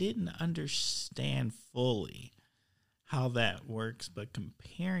 I didn't understand fully how that works, but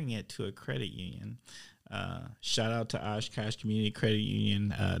comparing it to a credit union, shout out to Oshkosh Community Credit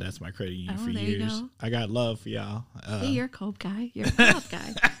Union. That's my credit union for years. I got love for y'all. Hey, you're a co-op guy. You're a co-op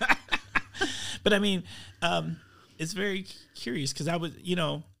guy. But I mean, it's very curious because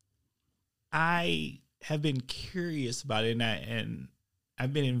I have been curious about it, and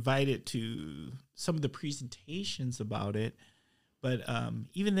I've been invited to some of the presentations about it, but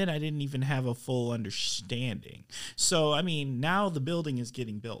even then I didn't even have a full understanding. So, I mean, now the building is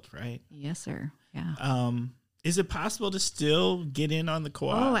getting built, right? Yes, sir. Yeah. Is it possible to still get in on the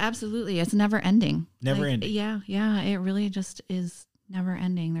co-op? Oh, absolutely. It's never ending. Never ending. Yeah. It really just is never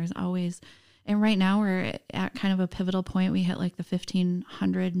ending. There's always... And right now we're at kind of a pivotal point. We hit like the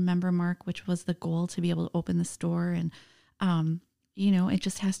 1,500 member mark, which was the goal to be able to open the store. And, it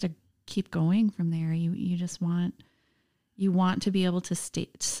just has to keep going from there. You just want to be able to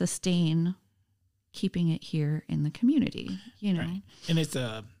sustain keeping it here in the community, you know. Right. And it's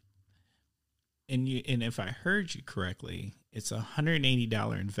and if I heard you correctly, it's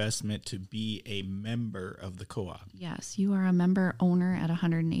 $180 investment to be a member of the co-op. Yes, you are a member owner at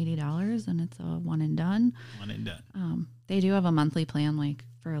 $180, and it's a one and done. One and done. They do have a monthly plan, like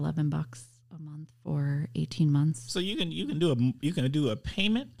for $11 a month for 18 months. So you can do a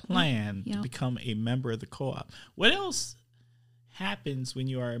payment plan to become a member of the co-op. What else happens when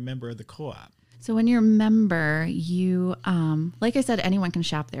you are a member of the co-op? So when you're a member, you, like I said, anyone can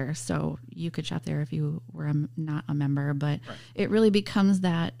shop there. So you could shop there if you were not a member, but it really becomes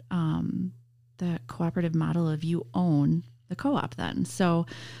that cooperative model of you own the co-op then. So,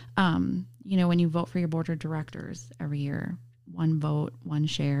 you know, when you vote for your board of directors every year, one vote, one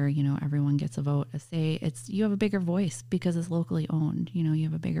share, you know, everyone gets a vote, a say. You have a bigger voice because it's locally owned. You know, you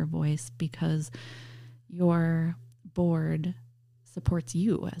have a bigger voice because your board supports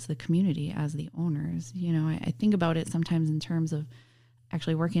you as the community, as the owners. You know, I think about it sometimes in terms of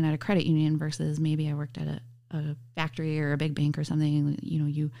actually working at a credit union versus maybe I worked at a factory or a big bank or something.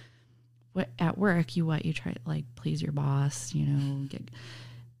 You know, at work, you try to like please your boss, you know,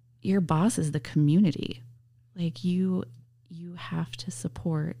 your boss is the community. Like you have to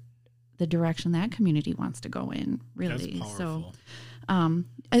support the direction that community wants to go in, really. That's powerful. So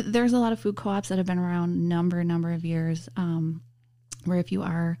there's a lot of food co-ops that have been around number of years, where if you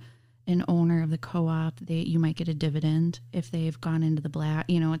are an owner of the co-op, you might get a dividend if they've gone into the black.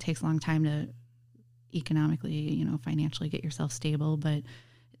 You know, it takes a long time to economically, you know, financially get yourself stable, but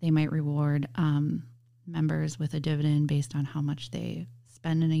they might reward members with a dividend based on how much they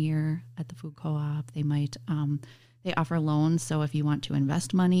spend in a year at the food co-op. They might they offer loans, so if you want to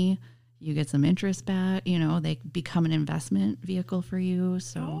invest money, you get some interest back. You know, they become an investment vehicle for you.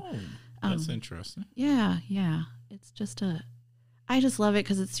 So that's interesting. Yeah. It's just I just love it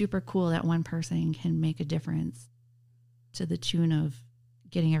because it's super cool that one person can make a difference to the tune of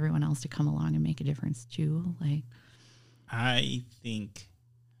getting everyone else to come along and make a difference too. Like, I think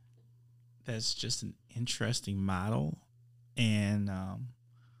that's just an interesting model. And,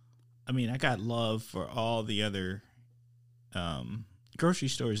 I mean, I got love for all the other grocery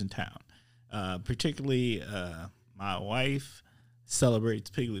stores in town, particularly my wife celebrates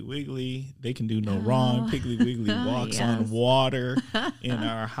Piggly Wiggly. They can do no wrong. Piggly Wiggly walks on water in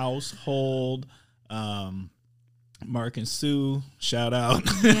our household. Mark and Sue, shout out.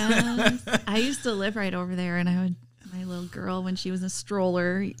 Yes. I used to live right over there, and my little girl, when she was a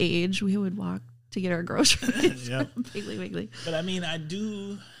stroller age, we would walk to get our groceries from Piggly Wiggly. But I mean, I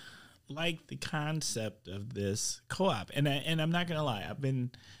do like the concept of this co-op, and I'm not gonna lie,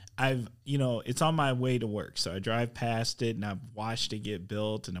 you know, it's on my way to work, so I drive past it and I've watched it get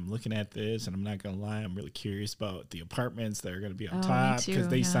built, and I'm looking at this, and I'm not gonna lie, I'm really curious about the apartments that are gonna be on top, because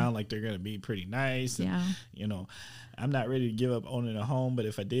they sound like they're gonna be pretty nice. And, you know, I'm not ready to give up owning a home, but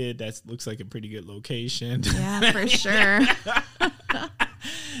if I did, that looks like a pretty good location. Yeah, for sure.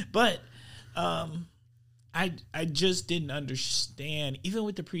 But I just didn't understand, even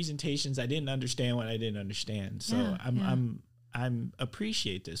with the presentations, I didn't understand what I didn't understand. So I'm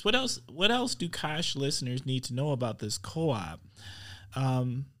appreciate this. What else do Kosh listeners need to know about this co-op?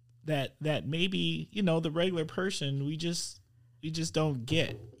 That maybe, you know, the regular person we just don't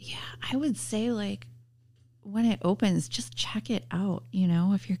get. Yeah, I would say, like, when it opens, just check it out. You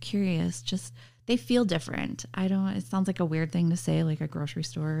know, if you're curious, they feel different. It sounds like a weird thing to say, like a grocery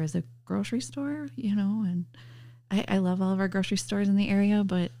store is a grocery store, you know, and I love all of our grocery stores in the area,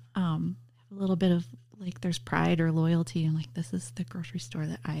 but a little bit of, like, there's pride or loyalty, and like, this is the grocery store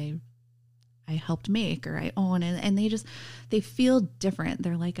that I helped make or I own, and they feel different.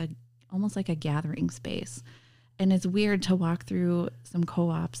 They're like almost like a gathering space. And it's weird to walk through some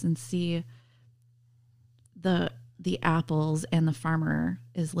co-ops and see the apples, and the farmer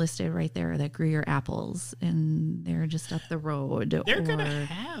is listed right there that grew your apples, and they're just up the road. They're going to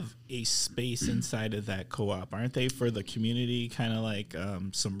have a space inside of that co-op, aren't they, for the community, kind of like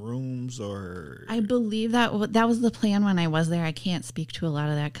some rooms or... I believe that was the plan when I was there. I can't speak to a lot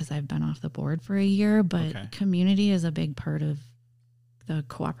of that because I've been off the board for a year, but community is a big part of the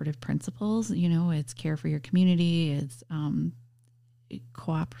cooperative principles. You know, it's care for your community. It's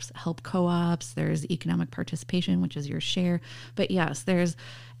help co-ops. There's economic participation, which is your share. But yes, there's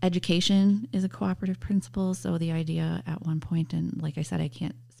education is a cooperative principle. So the idea at one point, and like I said, I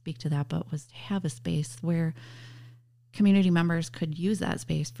can't speak to that, but was to have a space where community members could use that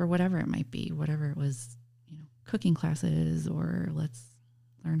space for whatever it might be, whatever it was, you know, cooking classes, or let's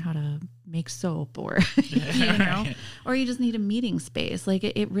learn how to make soap or, or you just need a meeting space. Like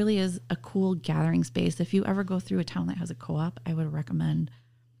it really is a cool gathering space. If you ever go through a town that has a co-op, I would recommend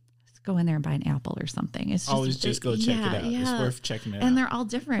just go in there and buy an apple or something. It's just, always just go check it out. Yeah. It's worth checking it out. And they're all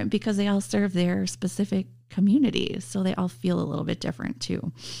different because they all serve their specific communities. So they all feel a little bit different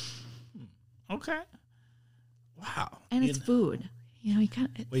too. Okay. Wow. And it's food. You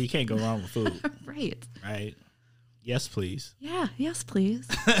can't go wrong with food. Right. Right. Yes, please. Yeah. Yes, please.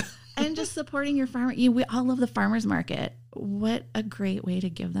 And just supporting your farmer. We all love the farmers market. What a great way to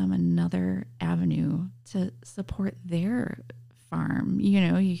give them another avenue to support their farm.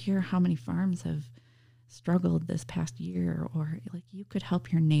 You hear how many farms have struggled this past year, or like you could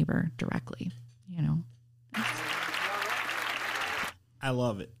help your neighbor directly, I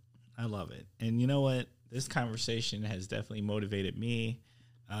love it. I love it. And you know what? This conversation has definitely motivated me.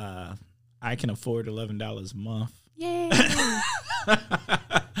 I can afford $11 a month. Yay!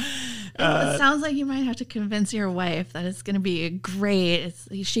 It sounds like you might have to convince your wife that it's going to be great.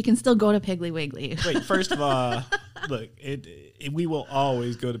 She can still go to Piggly Wiggly. Wait, first of all, look, we will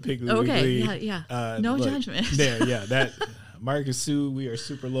always go to Piggly Wiggly. Okay, yeah. No judgment. That Marcus Sue, we are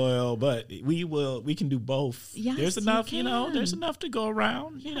super loyal, but we can do both. Yes, there's enough, there's enough to go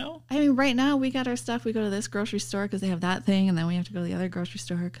around, I mean, right now we got our stuff. We go to this grocery store because they have that thing, and then we have to go to the other grocery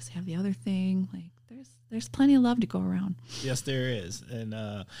store because they have the other thing. Like there's plenty of love to go around. Yes, there is. And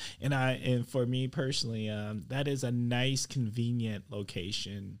for me personally, that is a nice, convenient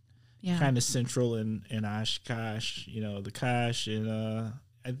location. Yeah. Kind of central in Oshkosh, the Kosh, and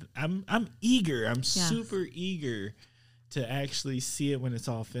I'm eager. I'm super eager to actually see it when it's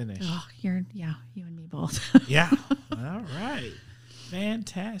all finished. Oh, you and me both. Yeah. All right.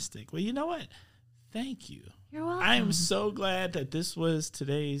 Fantastic. Well, you know what? Thank you. You're welcome. I am so glad that this was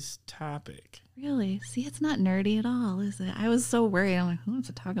today's topic. Really? See, it's not nerdy at all, is it? I was so worried. I'm like, who wants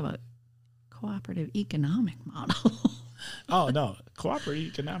to talk about cooperative economic model? Oh, no.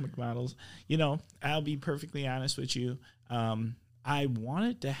 Cooperative economic models. I'll be perfectly honest with you. I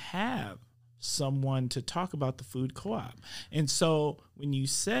wanted to have someone to talk about the food co-op. And so when you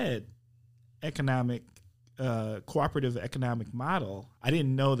said cooperative economic model, I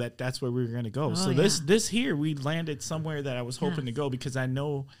didn't know that that's where we were going to go. This here, we landed somewhere that I was hoping to go, because I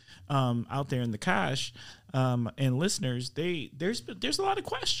know out there in the Kosh and listeners, there's a lot of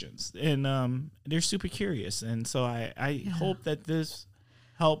questions, and they're super curious. And so I hope that this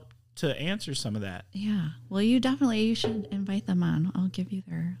helped to answer some of that. Yeah. Well, you should invite them on. I'll give you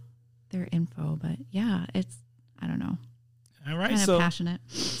their info, but I don't know. All right. Kind of passionate.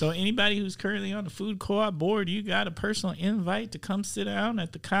 So anybody who's currently on the food co-op board, you got a personal invite to come sit down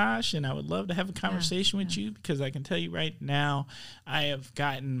at the Kosh, and I would love to have a conversation with you, because I can tell you right now, I have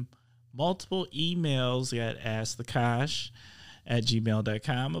gotten multiple emails at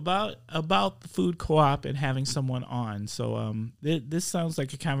askthekosh@gmail.com about the food co-op and having someone on. So this sounds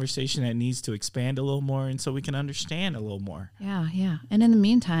like a conversation that needs to expand a little more, and so we can understand a little more. Yeah. And in the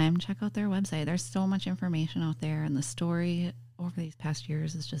meantime, check out their website. There's so much information out there, and the story over these past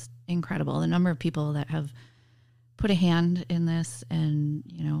years is just incredible. The number of people that have put a hand in this and,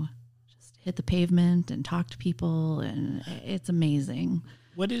 just hit the pavement and talk to people, and it's amazing.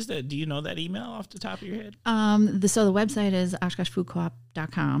 What is that? Do you know that email off the top of your head? So the website is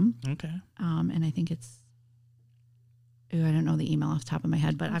oshkoshfoodcoop.com. Okay. And I think it's, I don't know the email off the top of my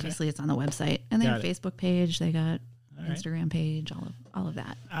head, but obviously it's on the website. And they have a Facebook page. They got Instagram page, all of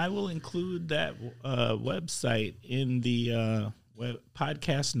that. I will include that website in the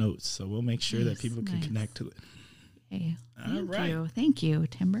podcast notes, so we'll make sure that people can connect to it. Hey, thank you,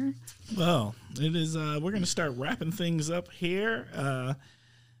 Timber. Well, it is. We're going to start wrapping things up here.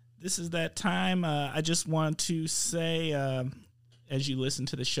 This is that time. I just want to say, as you listen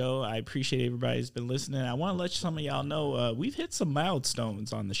to the show, I appreciate everybody who's been listening. I want to let some of y'all know we've hit some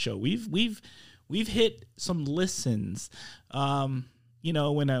milestones on the show. We've hit some listens. When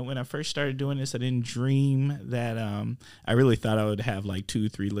I first started doing this, I didn't dream that I really thought I would have like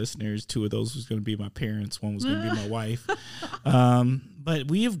 2-3 listeners. 2 of those was going to be my parents. 1 was going to be my wife. But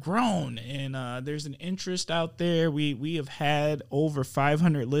we have grown, and there's an interest out there. We have had over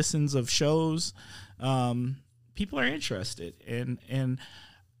 500 listens of shows. People are interested, and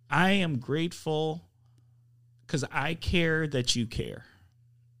I am grateful because I care that you care.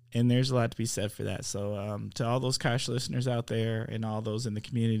 And there's a lot to be said for that. So to all those Kosh listeners out there and all those in the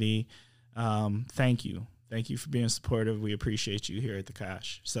community, thank you. Thank you for being supportive. We appreciate you here at the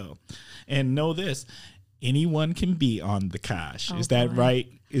Kosh. So, and know this, anyone can be on the Kosh. Is that right?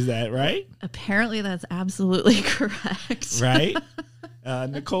 Is that right? Apparently that's absolutely correct. Right?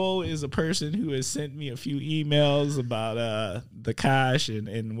 Nicole is a person who has sent me a few emails about the Kosh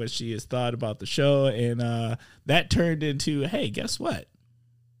and what she has thought about the show. And that turned into, hey, guess what?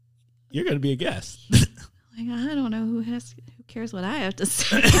 You're going to be a guest. Like, I don't know who cares what I have to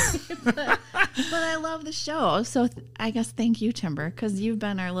say. but I love the show. So I guess thank you, Timber, because you've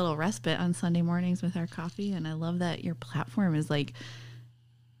been our little respite on Sunday mornings with our coffee. And I love that your platform is like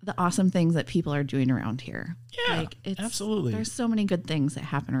the awesome things that people are doing around here. Yeah, absolutely. There's so many good things that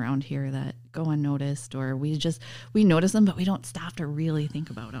happen around here that go unnoticed, or we notice them, but we don't stop to really think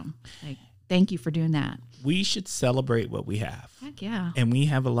about them. Like, thank you for doing that. We should celebrate what we have. Heck yeah. And we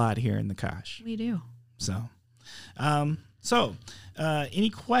have a lot here in the Kosh. We do. So, any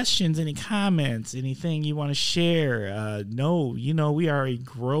questions, any comments, anything you want to share? No, we are a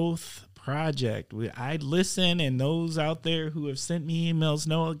growth project. I listen, and those out there who have sent me emails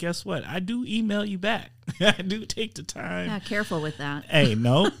know, guess what? I do email you back. I do take the time. Yeah, careful with that. Hey,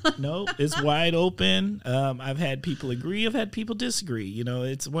 no, it's wide open. I've had people agree. I've had people disagree.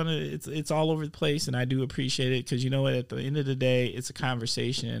 It's all over the place, and I do appreciate it because at the end of the day, it's a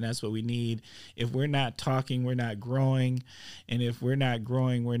conversation, and that's what we need. If we're not talking, we're not growing, and if we're not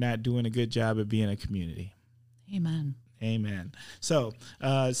growing, we're not doing a good job of being a community. Amen. Amen. So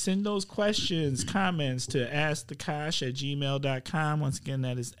send those questions, comments to askthekosh@gmail.com. Once again,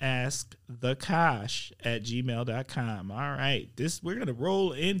 that is askthekosh@gmail.com. All right. We're going to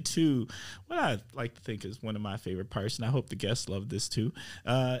roll into what I like to think is one of my favorite parts, and I hope the guests love this too.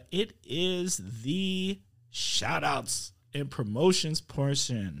 It is the shout-outs and promotions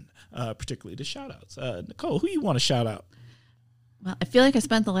portion, particularly the shout-outs. Nicole, who you want to shout out? Well, I feel like I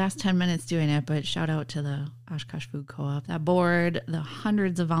spent the last 10 minutes doing it, but shout out to the Oshkosh Food Co-op, that board, the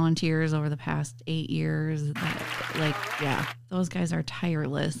hundreds of volunteers over the past 8 years. Those guys are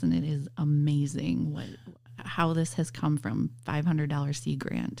tireless, and it is amazing how this has come from $500 seed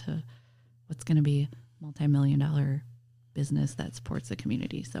grant to what's going to be a multi-million-dollar business that supports the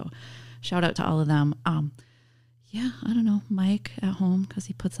community. So shout out to all of them. I don't know, Mike at home, because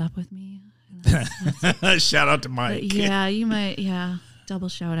he puts up with me. Shout out to Mike. But yeah, you might. Yeah, double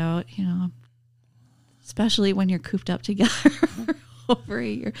shout out. Especially when you're cooped up together for over a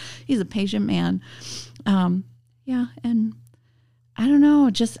year. He's a patient man. And I don't know.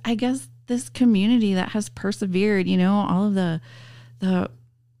 Just I guess this community that has persevered. All of the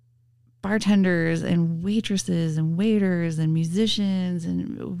bartenders and waitresses and waiters and musicians,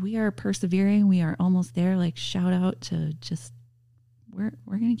 and we are persevering. We are almost there. Like, shout out to just. We're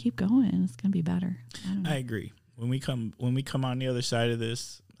going to keep going. It's going to be better. I agree. When we come on the other side of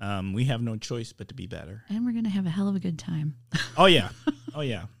this, we have no choice but to be better. And we're going to have a hell of a good time. Oh, yeah.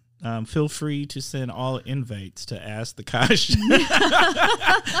 Feel free to send all invites to Ask the Kosh.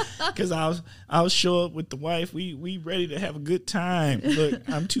 Because I'll show up with the wife. We ready to have a good time. Look,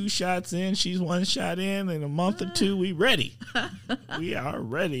 I'm 2 shots in. She's 1 shot in. In a month or 2, we ready. We are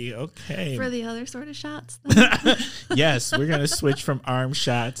ready. Okay. For the other sort of shots? Yes, we're going to switch from arm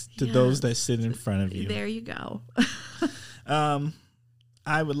shots to those that sit in front of you. There you go.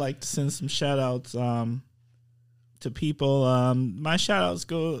 I would like to send some shout outs to people. My shout outs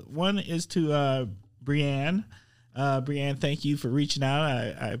one is to Brianne. Brianne, thank you for reaching out.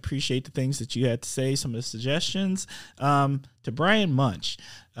 I appreciate the things that you had to say, some of the suggestions. To Brian Munch.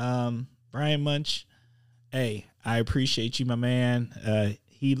 Brian Munch, hey, I appreciate you, my man.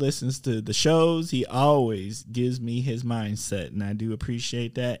 He listens to the shows. He always gives me his mindset, and I do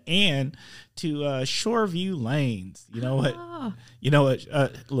appreciate that. And to Shoreview Lanes. You know what?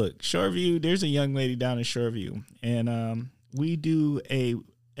 Look, Shoreview, there's a young lady down in Shoreview, and we do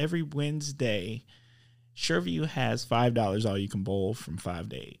every Wednesday. Shoreview has $5 all you can bowl from 5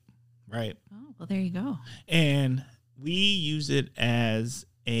 to 8, right? Oh, well, there you go. And we use it as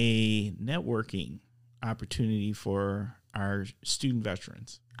a networking opportunity for our student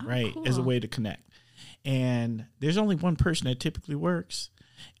veterans, right? Cool. As a way to connect. And there's only one person that typically works.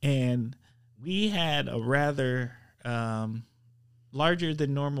 And we had a rather larger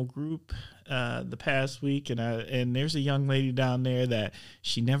than normal group the past week. And there's a young lady down there that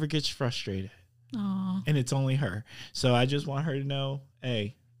she never gets frustrated. Aww. And it's only her. So I just want her to know,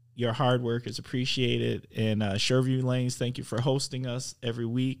 hey, your hard work is appreciated. And Shoreview Lanes, thank you for hosting us every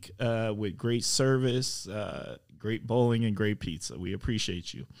week with great service, great bowling, and great pizza. We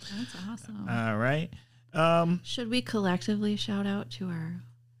appreciate you. That's awesome. All right. Should we collectively shout out to our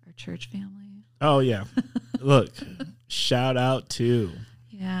church family? Oh, yeah. Look, shout out to.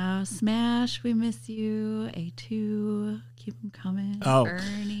 Yeah, Smash, we miss you. A2, keep them coming. Oh,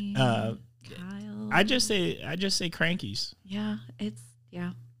 Ernie, Kyle. I just say Crankies. Yeah, it's.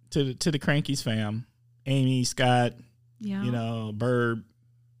 To the Crankies fam, Amy, Scott, Yeah. You know, Bird,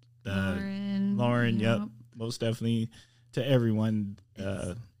 Lauren. Yep. Most definitely to everyone.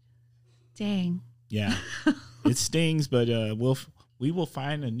 Dang. Yeah. It stings, but we will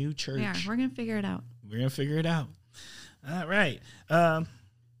find a new church. Yeah, we're going to figure it out. We're going to figure it out. All right.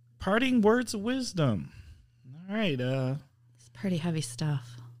 Parting words of wisdom. All right. It's pretty heavy stuff.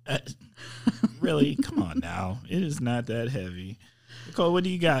 Really? Come on now. It is not that heavy. Nicole, what do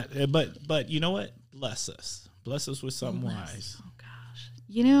you got? But you know what? Bless us. Bless us with something wise. Oh, gosh.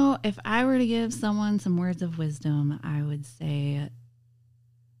 You know, if I were to give someone some words of wisdom, I would say,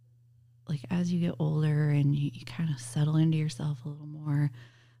 like, as you get older and you kind of settle into yourself a little more,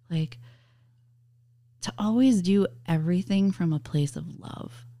 like, to always do everything from a place of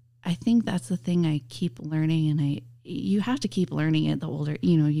love. I think that's the thing I keep learning, and you have to keep learning it the older,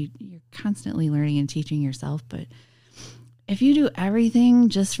 you're constantly learning and teaching yourself. But if you do everything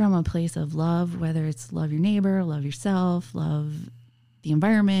just from a place of love, whether it's love your neighbor, love yourself, love the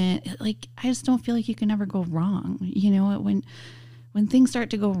environment, like, I just don't feel like you can ever go wrong. When things start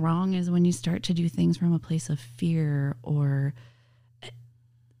to go wrong is when you start to do things from a place of fear or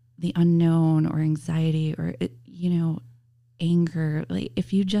the unknown or anxiety or, anger. Like,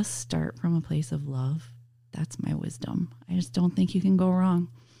 if you just start from a place of love, that's my wisdom. I just don't think you can go wrong.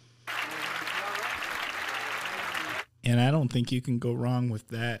 And I don't think you can go wrong with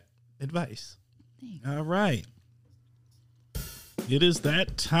that advice. Thanks. All right. It is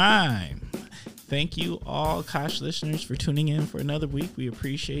that time. Thank you all, Kosh listeners, for tuning in for another week. We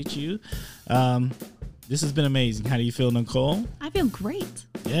appreciate you. This has been amazing. How do you feel, Nicole? I feel great.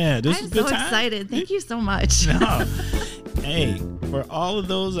 Yeah, this is a good time. I'm so excited. Thank you so much. No. Hey, for all of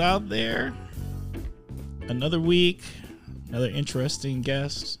those out there, another week, another interesting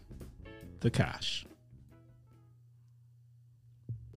guest, the Kosh.